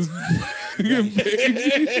out of this fucking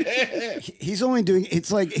baby." He's only doing.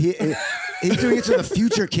 It's like he's doing it so the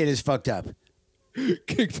future kid is fucked up.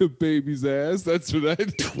 Kicked the baby's ass. That's what I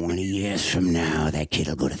did. 20 years from now, that kid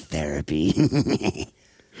will go to therapy.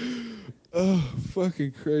 Oh,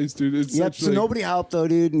 fucking Christ, dude. It's Yep. such So like, nobody helped though,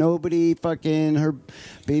 dude. Nobody fucking. Her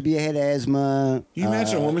baby had asthma. Can you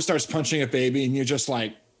imagine a woman starts punching a baby and you're just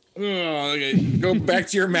like, "Oh, okay, go back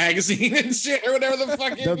to your magazine and shit or whatever the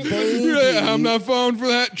fuck The it is." baby. Yeah, I'm not falling for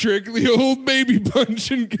that trick. The old baby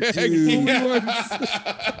punching gag. Dude.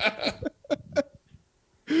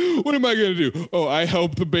 What am I gonna do? Oh, I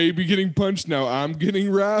helped the baby getting punched. Now I'm getting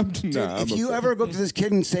robbed. Dude, Nah, if I'm you okay. ever go up to this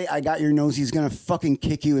kid and say, "I got your nose," he's gonna fucking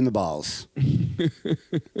kick you in the balls.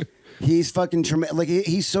 He's fucking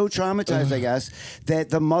he's so traumatized, I guess, that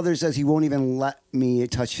the mother says he won't even let me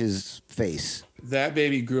touch his face. That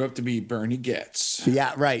baby grew up to be Bernie Getz.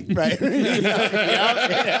 Yeah, right.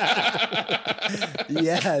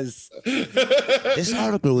 Yes. This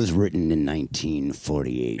article was written in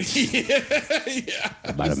 1948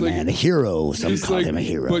 about a man, a hero. Some He's call like, him a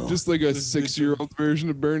hero. but just like a 6-year-old version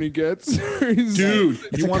of Bernie Getz. He's Dude,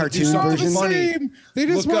 It's you a want cartoon to do something version? funny? They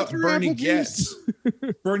just Look want up their Bernie apple Getz.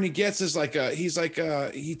 juice. Bernie Getz is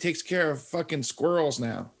he takes care of fucking squirrels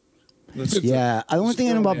now. Yeah, the only thing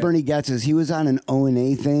I know about Bernie Getz is he was on an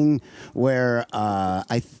O&A thing where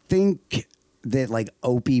I think that like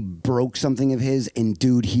Opie broke something of his, and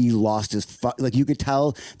dude, he lost his like you could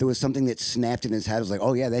tell there was something that snapped in his head. It was like,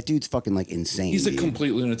 oh yeah, that dude's fucking like insane. He's a dude.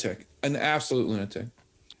 complete lunatic, an absolute lunatic.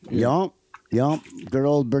 Yup, good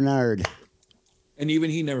old Bernard. And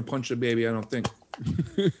even he never punched a baby, I don't think.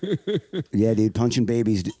 Yeah, dude, punching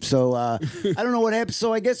babies. So I don't know what happened.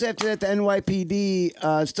 So I guess after that, the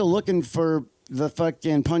NYPD still looking for the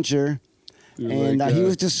fucking puncher, and he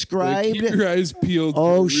was described. Keep your eyes peeled.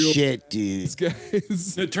 Oh for real shit, dude!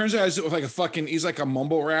 guys. It turns out he's like a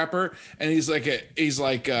mumble rapper, and he's like, do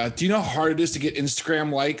you know how hard it is to get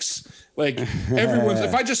Instagram likes? Like everyone's,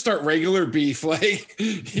 if I just start regular beef, like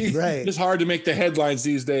Right. it's hard to make the headlines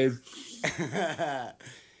these days.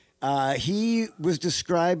 He was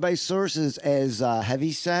described by sources as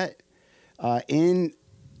heavyset, in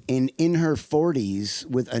her 40s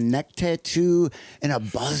with a neck tattoo and a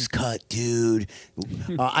buzz cut, dude.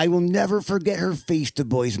 I will never forget her face. The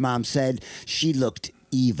boy's mom said she looked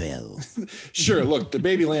evil. Sure, look, the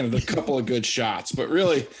baby landed a couple of good shots, but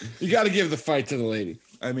really, you got to give the fight to the lady.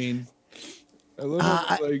 I mean, I love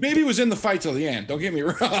how, like, baby was in the fight till the end. Don't get me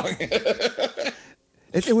wrong.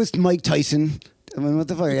 It was Mike Tyson. I mean, what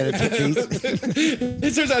the fuck? I got a face.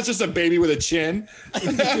 It turns out it's just a baby with a chin.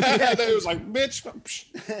 It was like, bitch.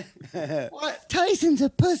 What? Tyson's a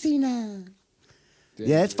pussy now.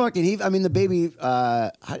 Yeah, it's fucking. I mean, the baby.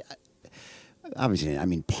 Obviously, I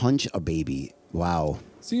mean, punch a baby. Wow.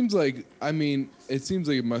 it seems like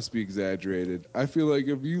it must be exaggerated. I feel like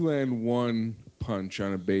if you land one punch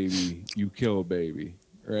on a baby, you kill a baby,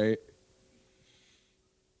 right?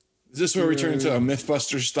 Is this where we turn into a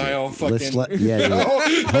Mythbuster style fucking? Yeah,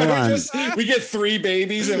 dude. Hold on. We get 3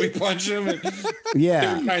 babies and we punch them and Yeah.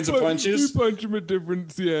 different kinds of punches. We punch them at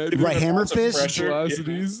different, Right, hammer fist. pressure.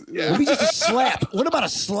 velocities. Yeah. Maybe just a slap. What about a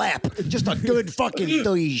slap? Just a good fucking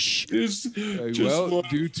douche. Just, Like, just well, look.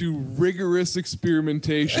 due to rigorous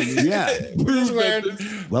experimention, Yeah. We're just wearing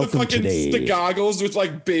Welcome the fucking today. the goggles with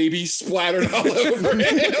like baby splattered all over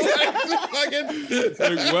it.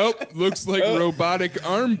 like, well, looks like robotic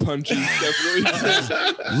arm punches.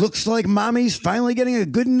 Definitely. Looks like mommy's finally getting a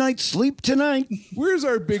good night's sleep tonight. Where's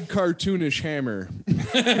our big cartoonish hammer?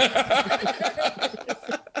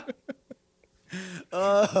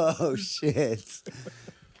 Oh shit.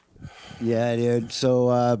 Yeah, dude.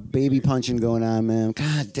 So baby punching going on, man.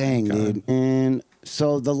 God dang, dude. And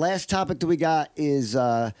so the last topic that we got is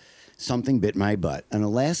something bit my butt. An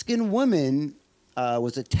Alaskan woman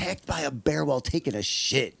was attacked by a bear while taking a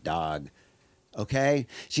shit, dog. Okay?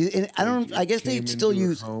 I guess they Came still into her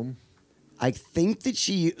use home. I think that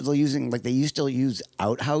she was using like they used to use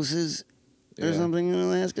outhouses or Yeah. something in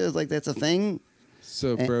Alaska. Like that's a thing.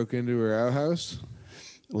 So broke into her outhouse.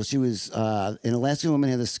 Well, she was an Alaskan woman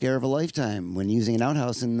had the scare of a lifetime when using an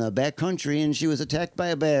outhouse in the back country, and she was attacked by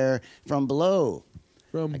a bear from below.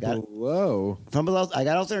 From got- below. From below, I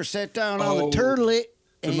got out there, sat down on Oh, the turtle it.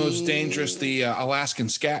 The most dangerous, the Alaskan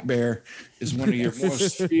scat bear, is one of your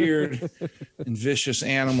most feared and vicious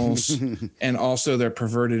animals, and also they're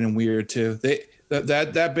perverted and weird too.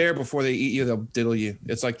 That bear, before they eat you, they'll diddle you.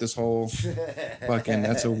 It's like this whole fucking.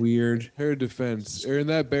 That's a weird. Her defense, or in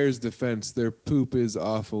that bear's defense, their poop is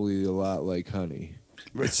awfully a lot like honey.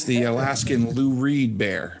 It's the Alaskan Lou Reed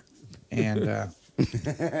bear, and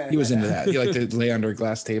he was into that. He liked to lay under a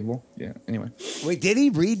glass table. Yeah. Anyway. Wait, did he?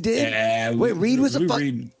 Reed did? Yeah. Wait, Reed was a Lou fuck.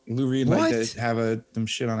 Reed. Lou Reed liked What? to have them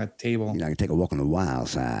shit on a table. You know, I can take a walk on the wild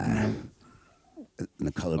side. And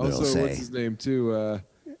the color bill Also, say what's his name too?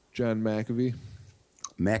 John McAfee.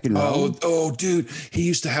 McEnroe. Oh, dude, he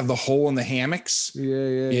used to have the hole in the hammocks.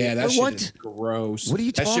 Yeah, that What? shit is gross. What are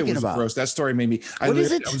you that shit talking was about? Gross. That story made me. What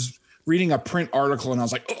is it? I was reading a print article and I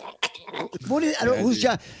was like, What is? I don't, who's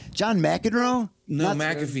John McEnroe? no, Not-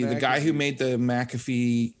 McAfee, the guy who made the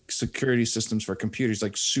McAfee security systems for computers,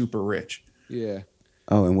 like super rich. Yeah.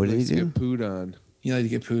 Oh, and what did he Let's do? get pooed on. He liked to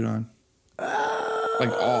get pooed on. Like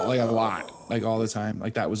a lot, like all the time.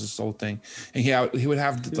 Like that was his whole thing. And he would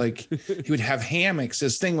have like he would have hammocks.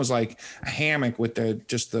 His thing was like a hammock with the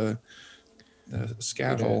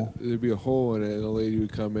scat hole. There'd be a hole in it, and a lady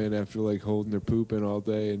would come in after like holding their poop in all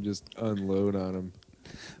day and just unload on him.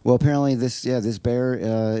 Well, apparently this bear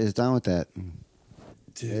is down with that.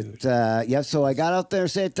 Dude. So I got out there,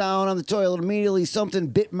 sat down on the toilet. Immediately, something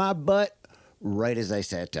bit my butt right as I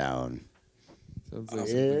sat down. Sounds like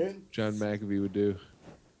something John McAfee would do.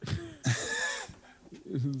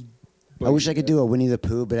 I wish I could do a Winnie the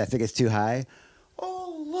Pooh, but I think it's too high.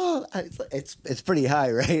 Oh, look. It's pretty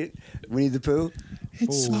high, right? Winnie the Pooh?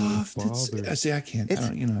 It's Oh, soft. Father. See, I can't. It's, I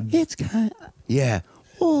don't, you know. It's kind of... Yeah.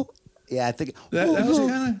 Oh. Yeah, I think... That oh, was look.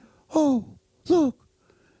 kind of. Oh, look.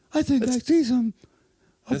 I think I see some...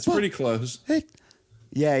 That's pretty close. Yeah.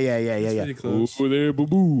 Pretty close. Over there, boo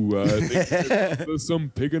boo. I think there's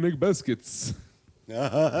some picnic baskets.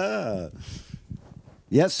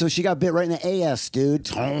 Yeah, so she got bit right in the ass, dude.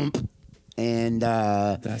 Thump. And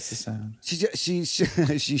That's the sound. she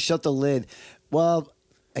shut the lid. Well,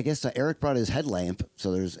 I guess Eric brought his headlamp,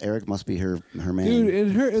 so Eric must be her man.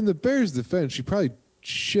 Dude, in the bear's defense, she probably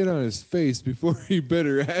shit on his face before he bit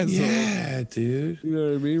her ass off. Yeah, dude. You know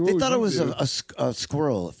what I mean? They thought it was a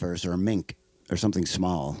squirrel at first, or a mink, or something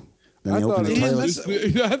small. Then I they opened the Damn,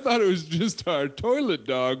 toilet. I thought it was just our toilet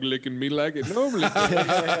dog licking me like it normally does. I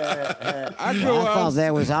go I thought out.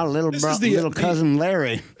 that was our little This is the- little cousin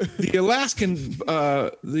Larry. The Alaskan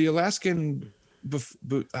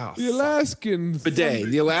bidet.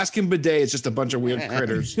 The Alaskan bidet is just a bunch of weird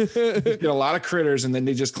critters. You get a lot of critters, and then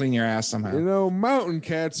they just clean your ass somehow. You know, mountain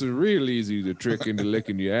cats are real easy to trick into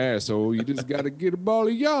licking your asshole. You just got to get a ball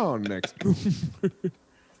of yarn next to 'em.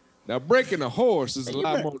 Now, breaking a horse is a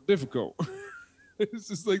lot more difficult. It's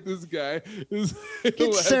just like this guy.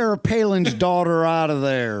 Get Sarah Palin's daughter out of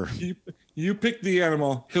there. You pick the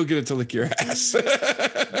animal, he'll get it to lick your ass.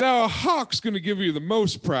 Now, a hawk's going to give you the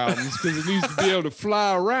most problems because it needs to be able to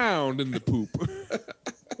fly around in the poop.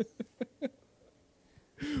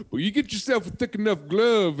 Well, you get yourself a thick enough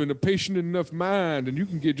glove and a patient enough mind, and you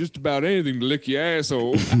can get just about anything to lick your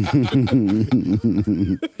asshole. You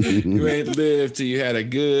ain't lived till you had a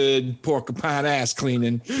good porcupine ass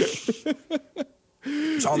cleaning.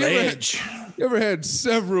 It's on the edge. You ever had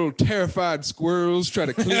several terrified squirrels try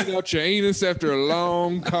to clean out your anus after a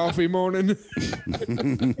long coffee morning?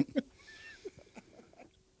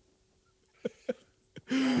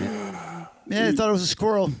 Yeah, they thought it was a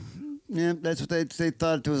squirrel. Yeah, that's what they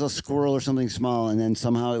thought it was a squirrel or something small, and then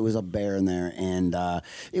somehow it was a bear in there, and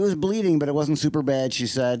it was bleeding, but it wasn't super bad. She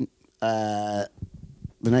said.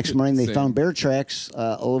 The next morning, they Same. found bear tracks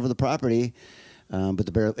all over the property, but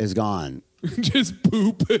the bear is gone. Just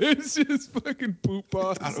poop. It's just fucking poop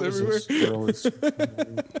balls I thought it was a everywhere. squirrel.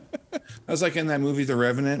 That was like in that movie The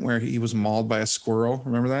Revenant where he was mauled by a squirrel.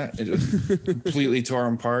 Remember that? It just completely tore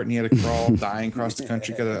him apart and he had to crawl dying across the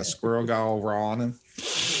country because a squirrel got all raw on him.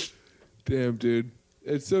 Damn, dude.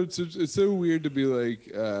 It's so weird to be like,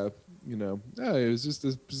 you know, oh, it was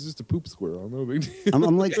just a poop squirrel. No big deal.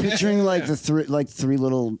 I'm like picturing like the three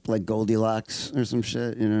little like Goldilocks or some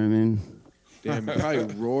shit. You know what I mean? Damn, it probably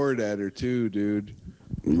roared at her too, dude.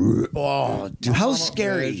 Oh, dude, how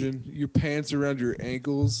scary! Imagine your pants around your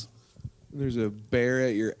ankles. And there's a bear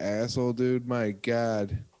at your asshole, dude. My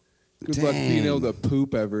God. Good luck being able to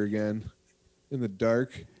poop ever again in the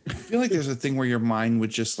dark. I feel like there's a thing where your mind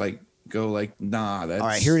would just like go like, nah, that's All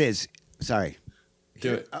right, here it is. Sorry.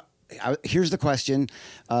 do it. Here's the question: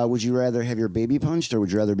 would you rather have your baby punched, or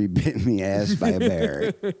would you rather be bitten in the ass by a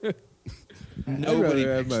bear? Nobody I'd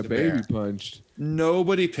rather have picks my the baby bear. Punched.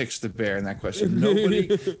 Nobody picks the bear in that question.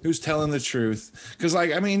 Nobody who's telling the truth. Because,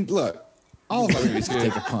 like, I mean, look, all of our babies can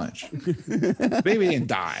take a punch. Baby didn't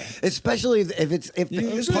die. Especially if it's You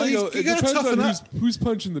just punch- gotta, you gotta depends toughen on up. who's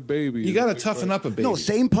punching the baby. You gotta toughen up a baby. no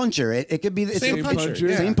same puncher. It could be it's Same a puncher,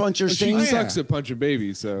 yeah. same puncher, But she same. yeah. sucks at punching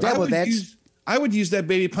babies, so. Yeah, well, I would use that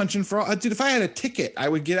baby punching for all. Dude, if I had a ticket, I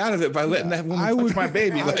would get out of it by letting that woman I punch would- my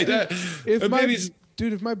baby like that. If A my baby's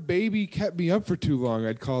Dude, if my baby kept me up for too long,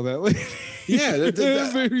 I'd call that lady. yeah, That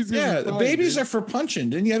baby's gonna yeah. be The fine, babies dude. are for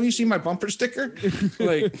punching. Haven't you seen my bumper sticker?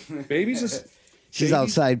 Like babies is. She's babies-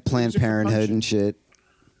 outside Planned babies are for Parenthood punching. and shit.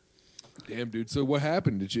 Damn, dude. So what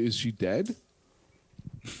happened? Is she dead?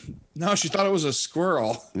 No, she thought it was a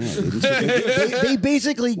squirrel. They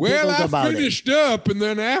basically Well, giggled I about finished up, and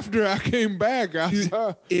then after I came back, I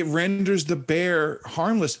saw. It renders the bear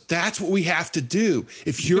harmless. That's what we have to do.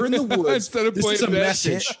 If you're in the woods, Instead of this is a playing that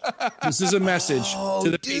message. This is a message to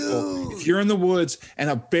the people. dude. If you're in the woods and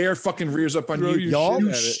a bear fucking rears up on Throw you, your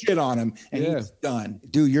you shit at it. shit on him and Yeah. he's done.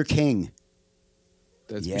 it. Dude, you're king.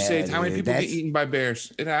 That's Yeah. You say how many dude, people get that's- eaten by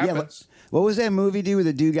bears? It Yeah, happens. what was that movie, dude, where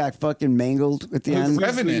the dude got fucking mangled at the I was end?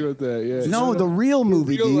 just thinking Revenant. about that, yeah. No, the real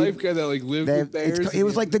movie, real dude. life guy that like lived with bears. It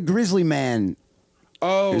was like the Grizzly Man.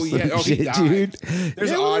 Oh Or yeah, some oh he shit, died. dude.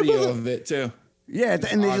 There's Yeah, what audio about of it too. Yeah,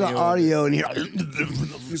 and there's the audio, and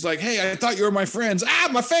he's like, "Hey, I thought you were my friends. Ah,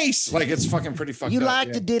 my face!" Like it's fucking pretty fucked you up.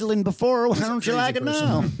 liked the diddling before. Why don't you like it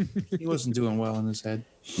now? He wasn't doing well in his head.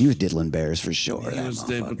 He was diddling bears for sure. He that was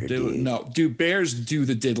motherfucker, diddling. dude. No, dude, bears do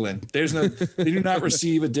the diddling. There's no, they do not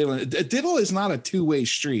receive a diddling. A diddle is not a two-way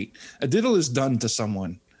street. A diddle is done to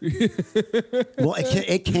someone. Well,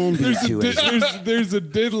 it can be two ways. There's a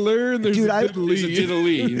diddler and there's Dude, a There's a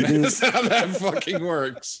diddly. diddly. That's how that fucking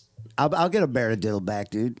works. I'll get a bear to diddle back,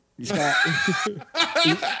 dude. You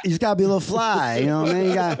just gotta be a little fly, you know what I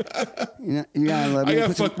mean? You gotta let me I gotta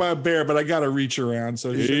put some- fuck my bear, but I gotta reach around.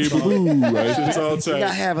 So Hey, it's all, boo. it's all you gotta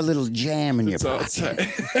tight. have a little jam in your It's all pocket.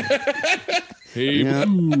 tight. Hey, Yeah.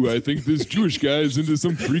 boo. I think this Jewish guy is into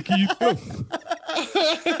some freaky stuff.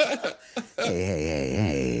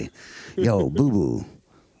 Hey. Yo, boo-boo.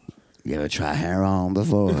 You ever try hair on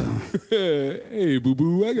before? Hey, boo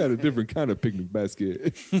boo. I got a different kind of picnic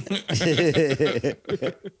basket.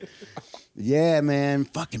 Yeah, man.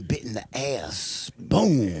 Fucking bit in the ass.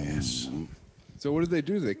 Boom. So what did they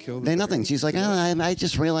do? They killed. They nothing. She's like, I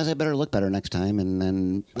just realized I better look better next time, and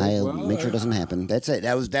then I'll make sure it doesn't happen. That's it.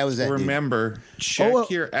 That was it. dude. Remember, check well-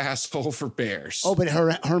 your asshole for bears. Oh, but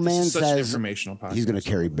her man Such an says informational podcast. he's going to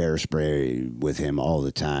carry bear spray with him all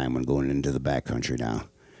the time when going into the backcountry now.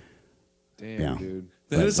 Damn, Yeah. dude.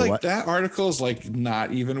 That is like what? that article is like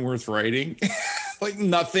not even worth writing. Like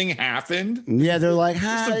nothing happened. Yeah, they're like,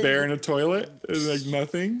 Just hi. a bear in a toilet. It's like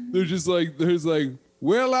nothing. They're just like, there's like,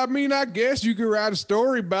 well, I mean, I guess you could write a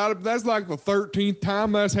story about it, but that's like the 13th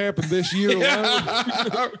time that's happened this year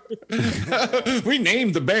alone. We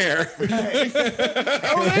named the bear.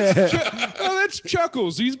 Oh, that's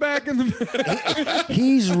Chuckles. He's back in the.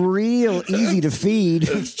 He's real easy to feed.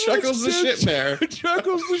 Chuckles the shit bear.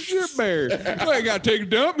 Chuckles the shit bear. Well, I got to take a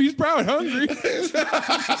dump. He's probably hungry. We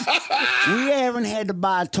haven't had to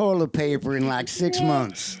buy toilet paper in like 6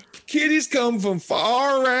 months. Kitties come from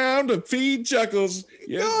far around to feed Chuckles.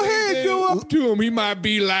 Yes, Go they ahead, do. go up to him. He might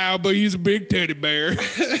be loud, but he's a big teddy bear.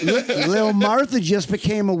 Little Martha just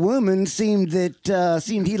became a woman. Seemed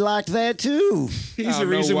he liked that too. He's I the don't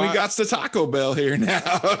know reason we why. got the Taco Bell here now.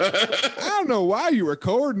 I don't know why you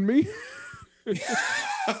recording me. Can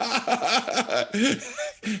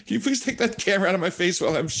you please take that camera out of my face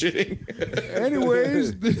while I'm shitting?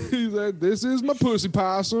 Anyways, he's like, this is my pussy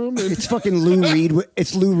possum. And It's fucking Lou Reed.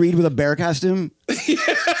 It's Lou Reed with a bear costume.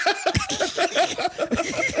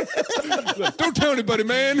 don't tell anybody,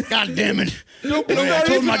 man. God damn it! Don't, I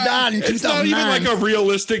told my dad in It's not even 2009. like a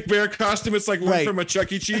realistic bear costume. It's like one Right. from a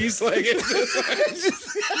Chuck E. Cheese. Like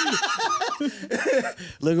it's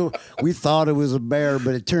Look, we thought it was a bear,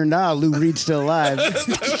 but it turned out Lou Reed's still alive.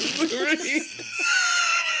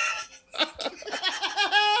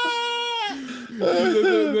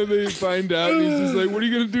 And then they find out, and he's just like, what are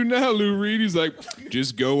you going to do now, Lou Reed? He's like,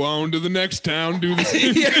 just go on to the next town, do the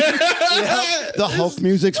same thing. The Hulk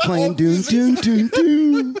music's playing. Doon, doon, doon,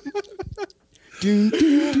 doon. Doon, doon,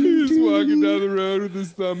 doon, He's walking down the road with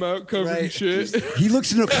his thumb out, covered in Right. shit. He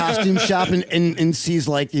looks into a costume shop and sees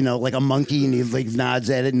like a monkey, and he like nods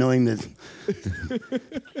at it, knowing that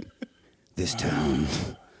this town.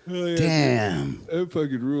 Oh, yeah, Damn. that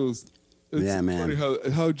fucking rules. It's Yeah, man.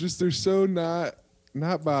 funny how just they're so not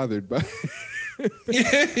bothered by.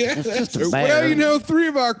 It's just a Well, bear. you know, 3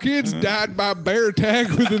 of our kids died by bear attack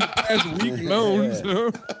within the past week alone.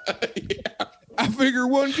 So I figure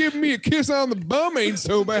one giving me a kiss on the bum ain't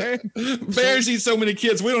so bad. bears eat so many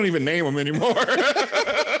kids. We don't even name them anymore.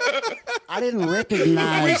 I didn't We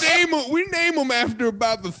recognize. name them after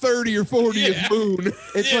about the 30 or 40th moon.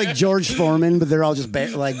 It's like George Foreman, but they're all just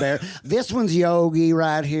like bear. This one's Yogi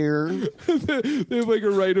right here. They have like a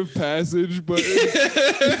rite of passage, but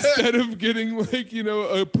instead of getting like,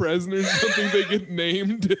 a present or something, they get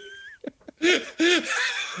named.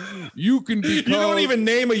 You can be called. You don't even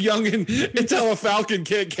name a youngin until a falcon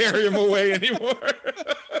can't carry him away anymore.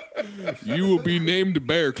 You will be named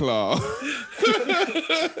Bear Claw.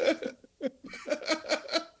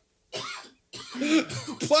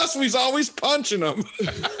 Plus, we's always punching him.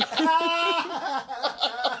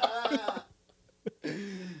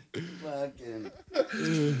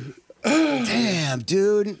 Damn,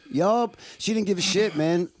 dude. Yup. She didn't give a shit,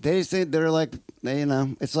 man. They just think they're like,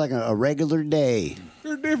 it's like a regular day.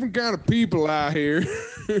 There are different kind of people out here.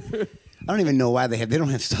 I don't even know why they don't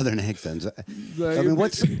have Southern accents. I mean,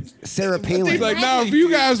 what's Sarah Palin? He's like, now, if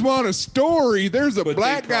you guys want a story, there's a But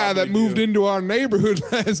black they guy that probably moved do. into our neighborhood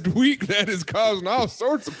last week that is causing all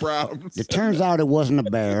sorts of problems. It turns out it wasn't a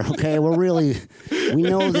bear. Okay, we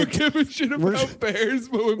know We're that. giving shit about bears,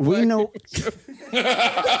 but when We black know. people-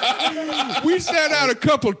 we set out a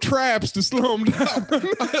couple traps to slow them down.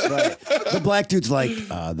 Right. The black dude's like,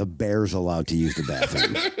 the bear's allowed to use the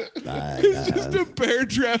bathroom. Just a bear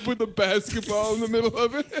trap with a basketball in the middle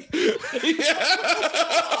of it.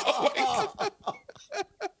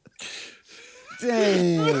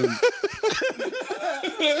 Dang.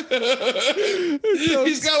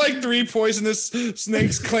 He's got like 3 poisonous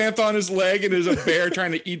snakes clamped on his leg, and there's a bear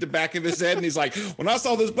trying to eat the back of his head. And he's like, when I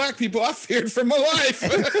saw those black people, I feared for my life.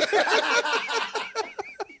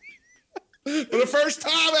 For the first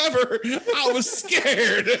time ever, I was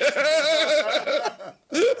scared.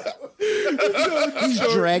 He's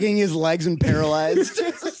dragging his legs and paralyzed.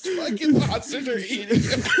 Fucking monsters are eating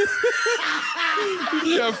him.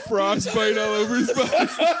 He got frostbite all over his body.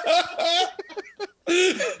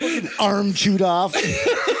 Arm chewed off.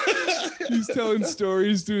 He's telling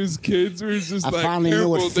stories to his kids where he's just I like, finally know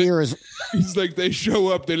careful, what fear is. he's like, they show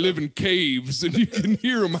up, they live in caves, and you can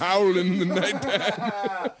hear them howling in the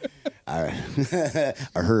nighttime. I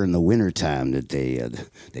heard in the wintertime that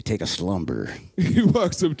they take a slumber. He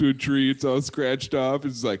walks up to a tree, it's all scratched off.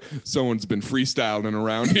 It's like, someone's been freestyling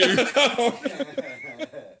around here.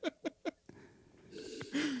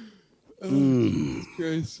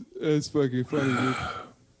 Christ, that's fucking funny, dude.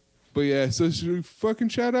 But yeah, so should we fucking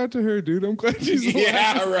shout out to her, dude? I'm glad she's alive.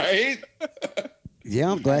 Yeah, right?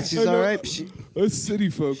 Yeah, I'm glad she's I know. all right. She Us city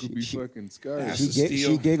folk would be fucking scarred. Yeah. she,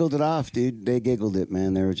 Steal. she giggled it off, dude. They giggled it,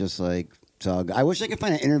 man. They were just like, so I wish I could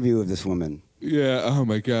find an interview of this woman. Yeah, oh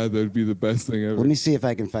my god, that'd be the best thing ever. Let me see if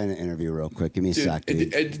I can find an interview real quick. Give me a Dude, sec,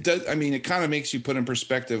 dude. it does. I mean, it kind of makes you put in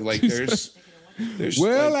perspective. Like, there's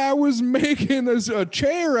Well, like, I was making a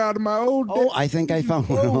chair out of my old. Oh, I think I found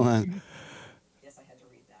one. Hold on. Yes, I had to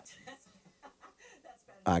read that. That's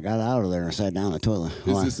bad. I got out of there and sat down in the toilet.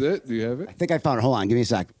 Hold on. Is this it? Do you have it? I think I found it. Hold on. Give me a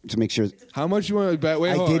sec to make sure. How much you want to bet?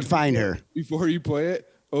 Wait, I hold did on. find her. Before you play it,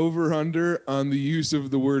 over under on the use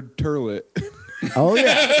of the word turlet. Oh,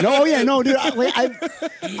 yeah. No, dude.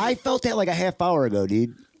 I felt that like a half hour ago,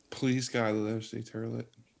 dude. please God, let us say turlet.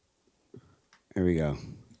 There we go.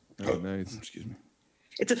 Oh, nice. Excuse me.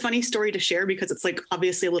 It's a funny story to share because it's like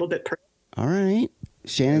obviously a little bit All right.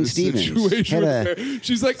 Shannon The Stevens. situation Had a- where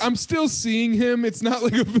she's like, I'm still seeing him. It's not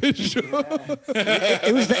like a visual.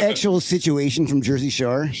 it was the actual situation from Jersey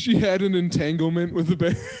Shore. She had an entanglement with a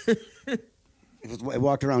bear. It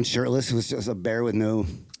walked around shirtless. It was just a bear with no.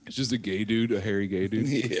 It's just a gay dude, a hairy gay dude.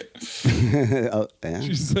 Yeah. Oh, yeah.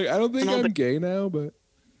 She's like, I don't think No, I'm but- gay now, but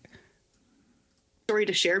story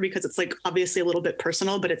to share because it's like obviously a little bit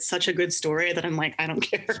personal, but it's such a good story that I'm like, I don't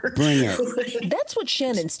care. Bring it. That's what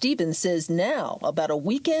Shannon Stevens says now about a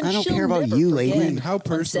weekend I don't she'll care about never you, forget lady. and how on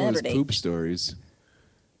personal is Saturday. poop stories?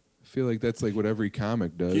 I feel like that's like what every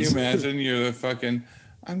comic does. Can you imagine you're the fucking,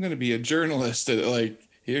 I'm going to be a journalist at like,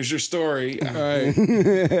 here's your story. All right.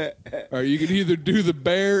 All right, you can either do the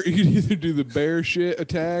bear shit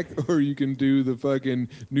attack, or you can do the fucking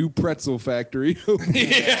new pretzel factory.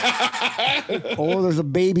 Oh, there's a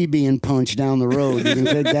baby being punched down the road. You can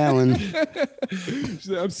take that one. She's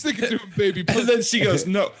like, I'm sick of doing baby And punch. then she goes,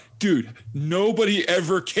 no, dude, nobody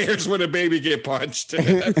ever cares when a baby get punched.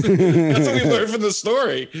 That's what we learned from the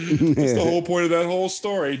story. That's the whole point of that whole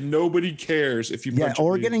story. Nobody cares if you Yeah, punch a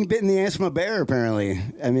or baby. getting bit in the ass from a bear, apparently.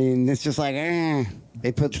 I mean, it's just like,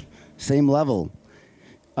 they put same level.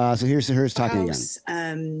 So here's hers talking again.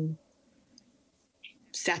 House,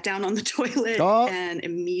 sat down on the toilet Oh. and Regular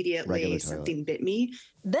immediately toilet. something bit me.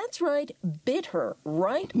 That's right, bit her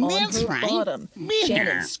right on That's her right, bottom. bit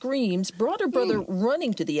Shannon her. screams, brought her brother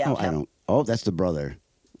running to the Oh, I outhouse. don't. Oh, that's the brother.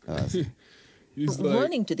 He's like,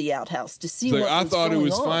 Running to the outhouse to see he's like, what I was thought it going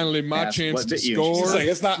was on. finally my Ask chance what to bit you. score She's like,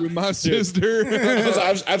 it's not- with my sister.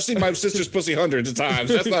 I've seen my sister's pussy hundreds of times.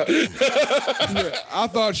 That's not. I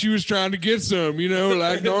thought she was trying to get some,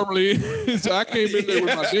 like normally. So I came in there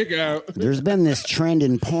with my dick out. There's been this trend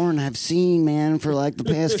in porn I've seen, man, for like the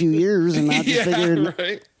past few years, and I just figured.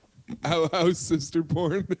 Right. House sister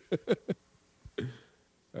porn.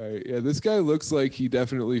 All right, yeah, this guy looks like he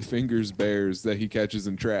definitely fingers bears that he catches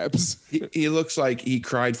in traps. He looks like he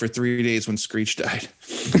cried for 3 days when Screech died.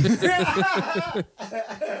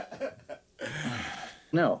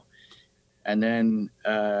 No. And then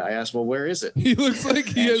I asked, well, where is it? He looks like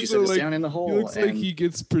he And has she to, said, it's like down in the hole. he looks like and- he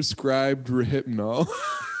gets prescribed Rohypnol.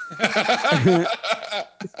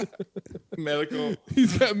 Medical.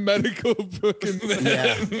 He's got medical fucking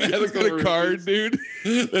Medical he's got a card, dude.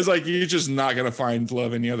 It's like you're just not gonna find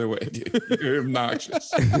love any other way, dude. You're obnoxious.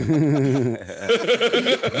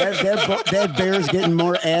 That bear's getting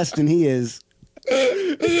more ass than he is.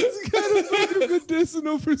 He's got a fucking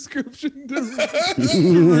medicinal prescription to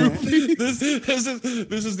roofie. This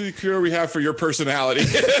is the cure we have for your personality.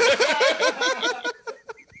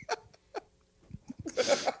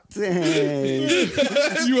 Dang.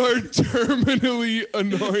 You are terminally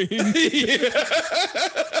annoying.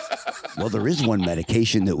 Well, there is one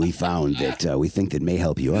medication that we found that we think that may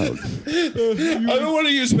help you out. I don't want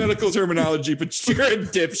to use medical terminology, but you're a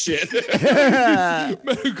dipshit.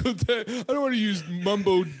 I don't want to use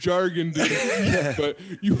mumbo jargon, but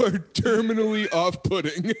you are terminally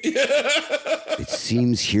off-putting. It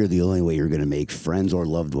seems here the only way you're going to make friends or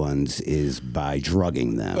loved ones is by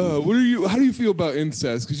drugging them. How do you feel about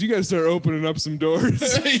incest? Because you got to start opening up some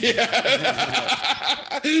doors. So,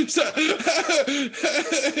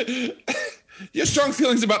 you have strong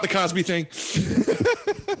feelings about the Cosby thing?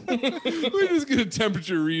 We're just get a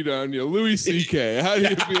temperature read on you. Louis C.K., how do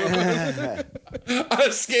you feel? On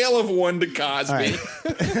a scale of 1 to Cosby. Right.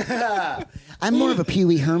 I'm more of a Pee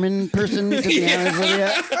Wee Herman person, to be honest with you.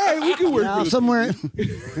 All right, we can work with somewhere.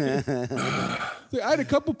 I had a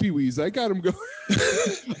couple Pee Wees. I got them going.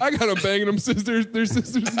 I got them banging them their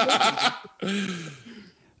sisters.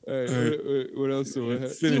 All right, what else do I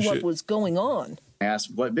have? See what was going on. I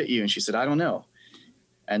asked, what bit you? And she said, I don't know.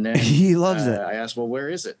 And then he loves it. I asked, well, where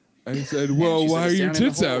is it? I said, well, why are your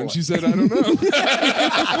tits out? And she said, I don't know.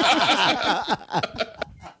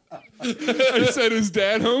 I said, is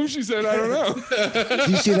Dad home? She said, I don't know.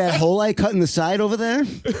 Do you see that hole I cut in the side over there?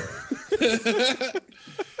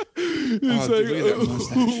 It's like,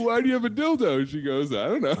 why do you have a dildo? She goes, I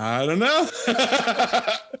don't know. I don't know.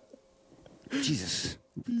 Jesus.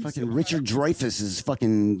 Fucking Richard Dreyfuss is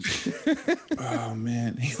fucking. Oh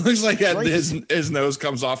man, he looks like his nose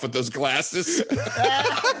comes off with those glasses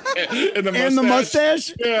and the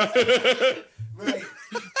mustache. Yeah, right.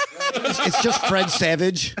 It's just Fred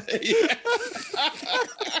Savage. Yeah.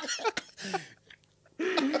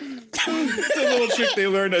 It's a little trick they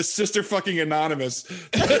learned as Sister Fucking Anonymous.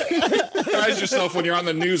 Surprise yourself when you're on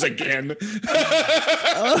the news again.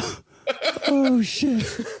 Oh shit!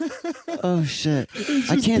 Oh shit!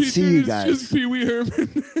 I can't see you guys. It's just Pee Wee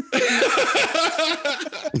Herman.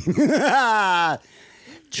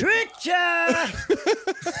 Tricked ya!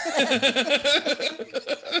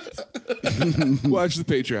 Watch the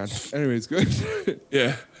Patreon. Anyways, good.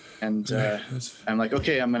 Yeah. And I'm like,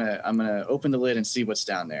 okay, I'm gonna open the lid and see what's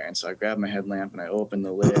down there. And so I grab my headlamp and I open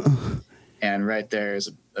the lid, and right there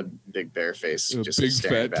is a big bear face, just big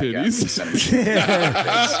staring fat back titties. At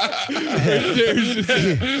me. Right there,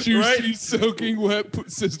 she's soaking wet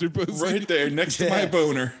sister pussy. Right there, next to my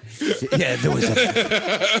boner. Yeah, there was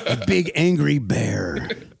a big angry bear.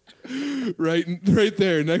 Right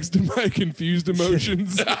there, next to my confused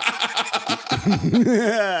emotions.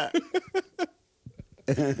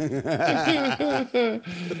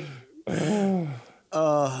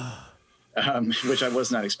 Which I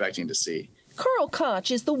was not expecting to see. Carl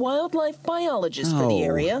Koch is the wildlife biologist for the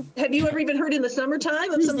area. Have you ever even heard in the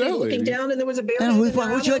summertime of somebody looking down and there was a bear?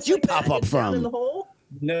 Who'd you pop up from? In the hole?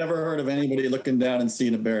 Never heard of anybody looking down and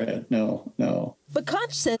seeing a bear head. No. But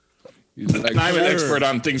Koch said, Like, I'm an expert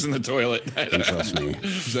on things in the toilet. Trust me.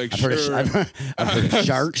 He's like, I've heard of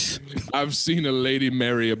sharks. I've seen a lady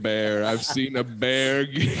marry a bear. I've seen a bear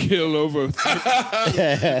kill over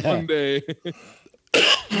one day.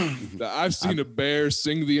 I've seen a bear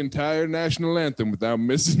sing the entire national anthem without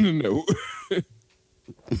missing a note.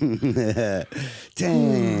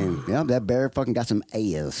 Dang. Yeah, that bear fucking got some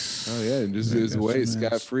ass. Oh, yeah, and just his way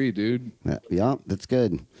scot-free, dude. Yeah, that's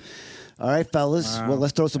good. All right, fellas. Well,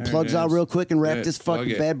 let's throw some plugs out real quick and wrap this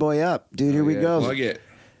fucking bad boy up. Dude, here we go. Plug it.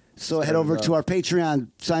 So head over to our Patreon.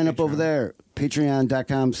 Sign up over there.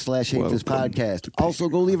 Patreon.com/HateThisPodcast. Also,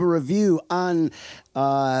 go leave a review on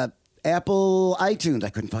Apple iTunes.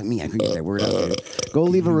 I couldn't get that word out there. Go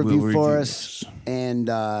leave a review for us. And,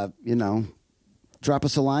 drop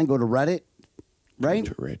us a line. Go to Reddit. Right?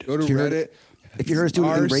 Go to Reddit. If you heard us do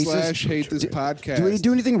anything racist. /HateThisPodcast. Do we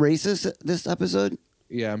do anything racist this episode?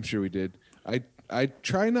 Yeah, I'm sure we did. I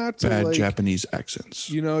try not to bad Japanese accents.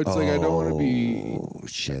 You know, it's like I don't want to be. Oh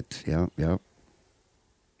shit! Yep.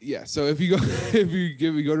 Yeah. So if you go to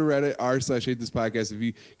Reddit r/HateThisPodcast, if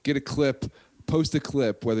you get a clip, post a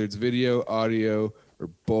clip, whether it's video, audio, or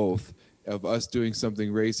both, of us doing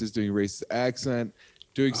something racist, doing racist accent,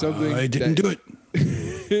 doing something. I didn't do it.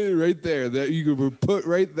 right there. That you could put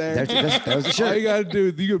right there. That was the shirt. All you gotta do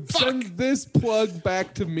is you can send this plug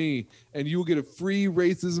back to me, and you will get a free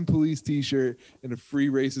Racism Police T-shirt and a free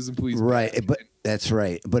Racism Police. Right, badge. but that's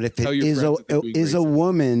right. But if it Tell your is friends that they're being is a racist.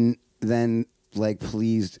 woman, then like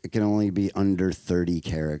please, it can only be under 30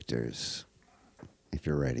 characters. If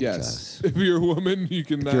you're writing to Yes, us. if you're a woman, you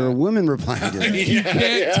can. If you're a woman replying to it. You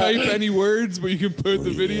can't type any words, but you can put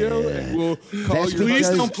the video, and we'll call That's your. Please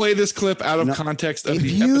because- don't play this clip out of No. context of If the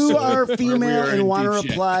you episode are where we female are and in want to deep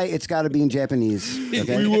shit. reply, it's got to be in Japanese.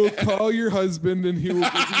 Okay? We will call your husband, and he will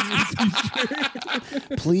give you a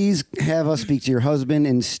T-shirt. Please have us speak to your husband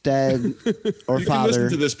instead, or You can father. listen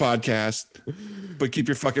to this podcast, but keep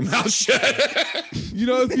your fucking mouth shut. You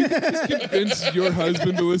know, if you could just convince your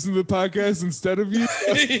husband to listen to the podcast instead of you.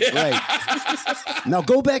 Right. Now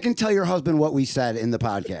go back and tell your husband what we said in the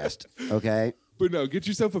podcast. Okay. But no, get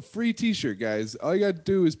yourself a free T-shirt, guys. All you got to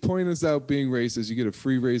do is point us out being racist. You get a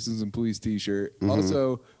free Racism Police T-shirt. Mm-hmm.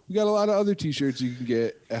 Also, we got a lot of other T-shirts you can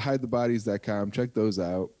get at hidethebodies.com. Check those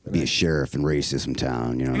out. Be a sheriff in racism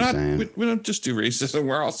town. You know what I'm saying? We don't just do racism.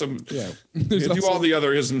 We're also Yeah. we There's do also- all the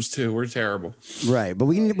other isms too. We're terrible. Right. But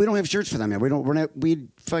we don't have shirts for them yet. We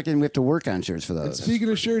have to work on shirts for And those. speaking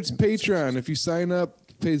of shirts, Patreon. If you sign up,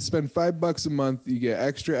 spend $5 a month, you get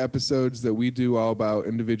extra episodes that we do all about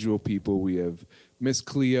individual people. We have Miss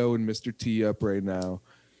Cleo and Mr. T up right now.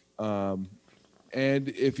 And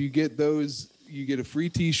if you get those, you get a free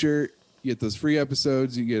T-shirt. You get those free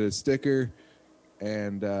episodes. You get a sticker,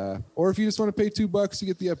 and or if you just want to pay $2, you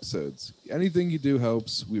get the episodes. Anything you do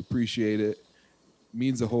helps. We appreciate it.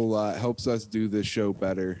 Means a whole lot. Helps us do this show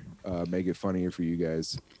better. Make it funnier for you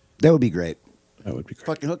guys. That would be great. That would be great.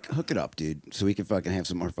 Fucking hook it up, dude, so we can fucking have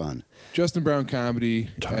some more fun. Justin Brown comedy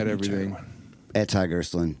at everything. At Ty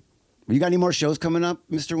Gerstlin. You got any more shows coming up,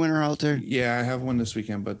 Mr. Winterhalter? Yeah, I have one this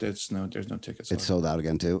weekend, but there's no tickets. It's sold out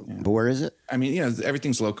again too. But where is it? I mean,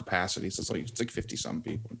 everything's low capacity, so it's like 50 some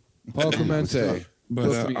people. Paul Clemente.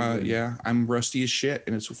 But yeah, I'm rusty as shit,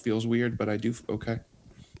 and it feels weird, but I do okay.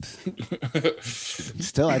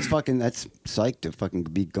 Still, that's psyched to fucking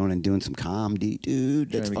be going and doing some comedy,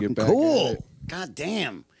 dude. That's Trying to fucking get back at cool. it. God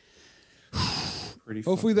damn. Pretty.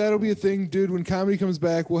 Hopefully that'll be a thing, dude. When comedy comes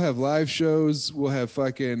back, we'll have live shows. We'll have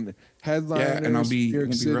fucking headliners. Yeah, and I'll be, New York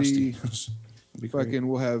I'll be City. rusty. It'll be great. Fucking,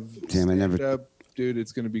 we'll have. Damn, I never- stand-up. Dude,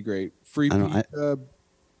 it's gonna be great. Free I don't- pizza.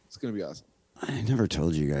 It's gonna be awesome. I never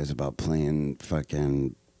told you guys about playing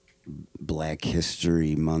fucking Black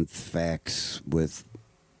History Month facts with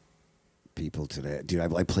people today, dude.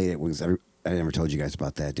 I played it. I never told you guys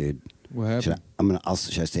about that, dude. What Should happened?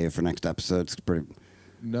 should I save it for next episode? It's pretty.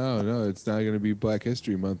 No, it's not gonna be Black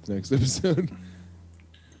History Month next episode.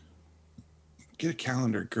 Get a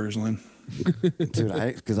calendar, Gerslin.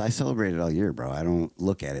 Dude, because I celebrate it all year, bro. I don't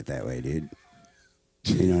look at it that way, dude.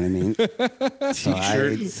 You know what I mean?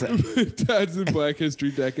 Todd's in Black History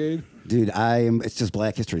Decade. Dude, it's just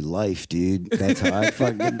Black History life, dude. That's how I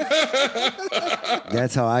fucking.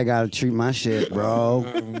 That's how I gotta treat my shit, bro.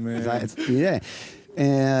 Oh man. Yeah.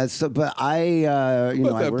 And so, but I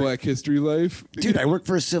What I that work, Black History life, dude, I work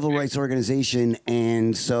for a civil rights organization,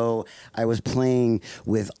 and so I was playing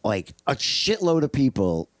with like a shitload of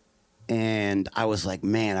people, and I was like,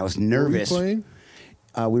 man, I was What were you nervous. playing?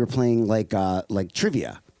 We were playing like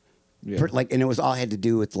trivia, Yeah. and it was all had to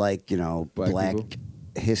do with like Black people?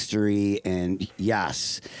 history and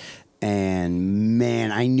yes, and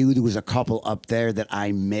man, I knew there was a couple up there that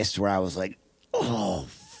I missed where I was like, oh.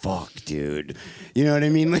 Fuck, dude. You know what I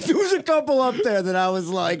mean? Like, there was a couple up there that I was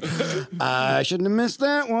like, I shouldn't have missed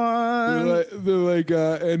that one. They're like,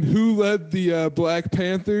 and who led the Black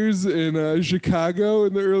Panthers in Chicago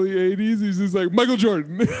in the early 80s? He's just like, Michael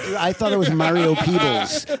Jordan. I thought it was Mario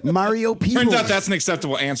Peebles. Mario Peebles. Turns out that's an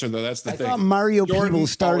acceptable answer, though. That's the I thing. thought Mario Jordan Peebles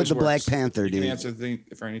started always the Black works. Panther, You dude. can answer the thing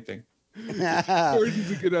for anything. Jordan's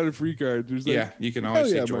a get out of free card. There's like, Yeah, you can always hell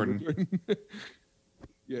say yeah, Jordan. Michael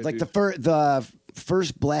yeah, Like dude. the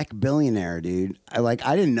first black billionaire, dude. I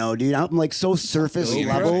didn't know, dude. I'm like so surface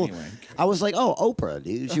Billionaire level. anyway. I was like, oh, Oprah,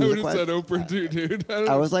 dude. She I was would a have said quite- Oprah too, dude. I, don't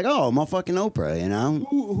I know. was like, oh, motherfucking Oprah, you know?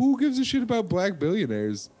 Who gives a shit about black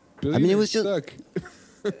billionaires? mean, it was just- suck.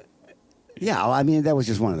 Yeah, I mean, that was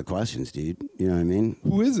just one of the questions, dude. You know what I mean?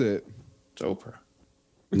 Who is it? It's Oprah.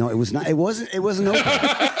 No, it was not. It wasn't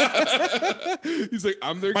Oprah. He's like,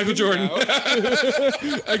 I'm their Michael kid Jordan. now.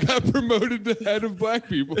 I got promoted to head of black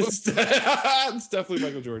people. It's definitely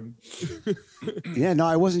Michael Jordan. Yeah, no,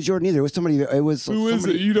 it wasn't Jordan either. It was somebody. It was Who is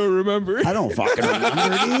somebody, it? You don't remember? I don't fucking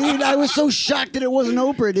remember, dude. I was so shocked that it wasn't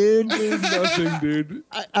Oprah, dude. Nothing, dude.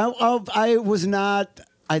 I was not.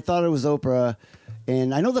 I thought it was Oprah,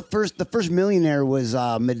 and I know the first millionaire was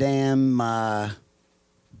Madame.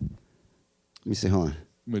 Let me see. Hold on.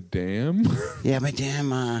 Madame. Yeah,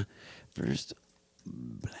 Madame. First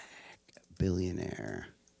black billionaire.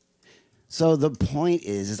 So the point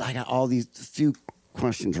is I got all these few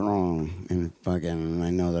questions wrong, and fucking,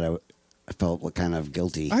 I know that I felt kind of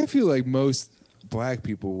guilty. I feel like most black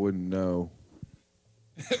people wouldn't know.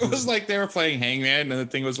 It was like they were playing Hangman, and the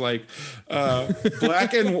thing was like,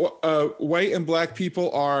 black and white and black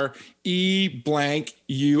people are E blank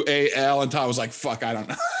UAL, and Todd was like, "Fuck, I don't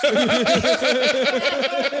know."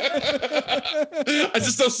 I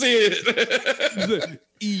just don't see it.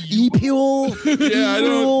 E-pule. Yeah, I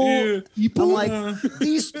don't. Yeah. I'm like,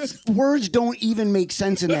 these words don't even make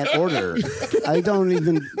sense in that order. I don't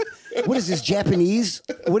even. What is this, Japanese?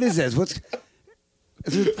 What is this? What's.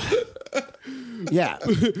 Yeah.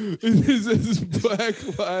 This is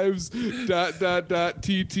Black Lives .TTER.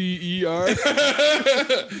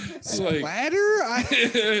 It's like, Splatter?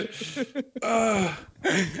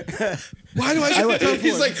 Why do I get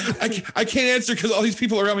he's like, I can't answer because all these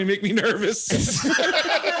people around me make me nervous.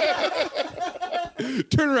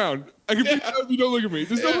 Turn around. I can pick up if you don't look at me.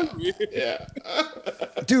 Just don't look at me. Yeah.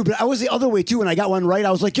 Dude, but I was the other way too. When I got one right,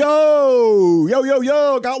 I was like, yo,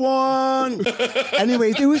 got one.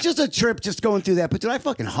 Anyways, it was just a trip just going through that. But dude, I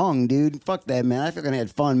fucking hung, dude. Fuck that, man. I fucking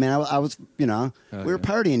had fun, man. I was, we were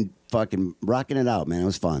partying, fucking rocking it out, man. It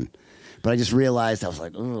was fun. But I just realized, I was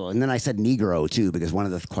like, oh. And then I said Negro too, because one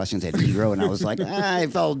of the questions had Negro. And I was like, I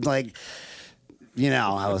felt like,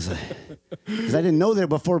 I was, because I didn't know that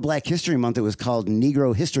before Black History Month, it was called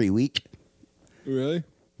Negro History Week. Really?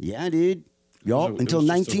 Yeah, dude. Yup, until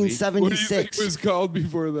What do you think 1976. it was called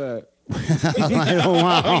before that? I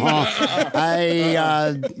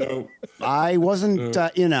don't know. I wasn't, we're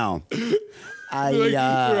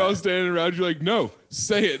all standing around. You're like, no,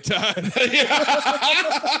 say it, Todd.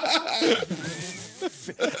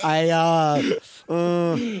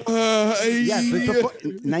 Yeah, but before,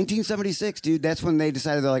 1976, dude. That's when they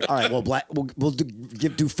decided they're like, all right, well, we'll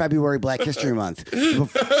do February Black History Month. You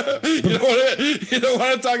don't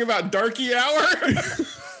want to talk about Darky Hour?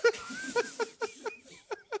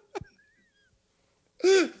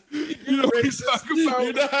 You don't want to talk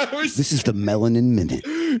about. This is the Melanin Minute.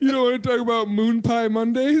 You don't want to talk about Moon Pie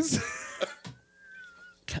Mondays?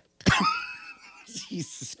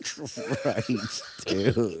 Jesus Christ,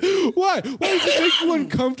 dude. Why? Why does it make you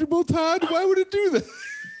uncomfortable, Todd? Why would it do that?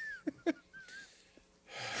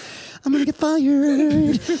 I'm gonna get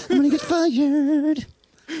fired. I'm gonna get fired.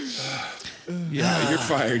 Yeah, you're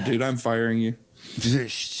fired, dude. I'm firing you.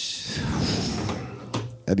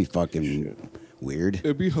 That'd be fucking weird.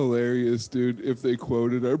 It'd be hilarious, dude, if they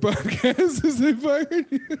quoted our podcast as they fired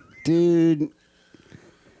you. Dude,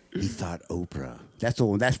 he thought Oprah. That's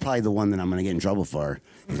probably the one that I'm gonna get in trouble for.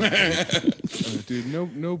 Dude,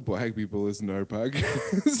 no black people listen to our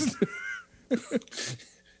podcast.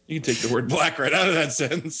 You can take the word black right out of that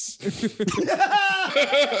sentence.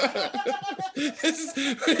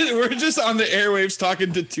 We're just on the airwaves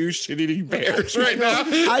talking to two shit-eating bears right now.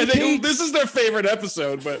 This is their favorite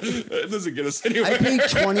episode, but it doesn't get us anywhere. I paid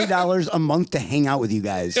 $20 a month to hang out with you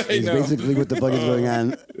guys. Is basically what the fuck is going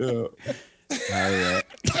on. Yeah.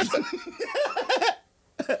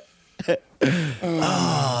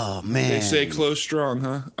 Oh man! They say close strong,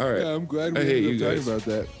 huh? All right. Yeah, I'm glad we I hate you talking guys about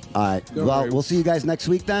that. All right. Don't Well, worry. we'll see you guys next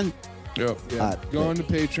week then. Yep. Yeah. Go on to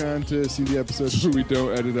Patreon to see the episodes where we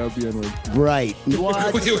don't edit out the N-word. Right.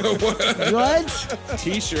 What? What? What?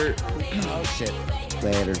 T-shirt. Oh shit.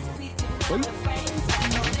 Later. What?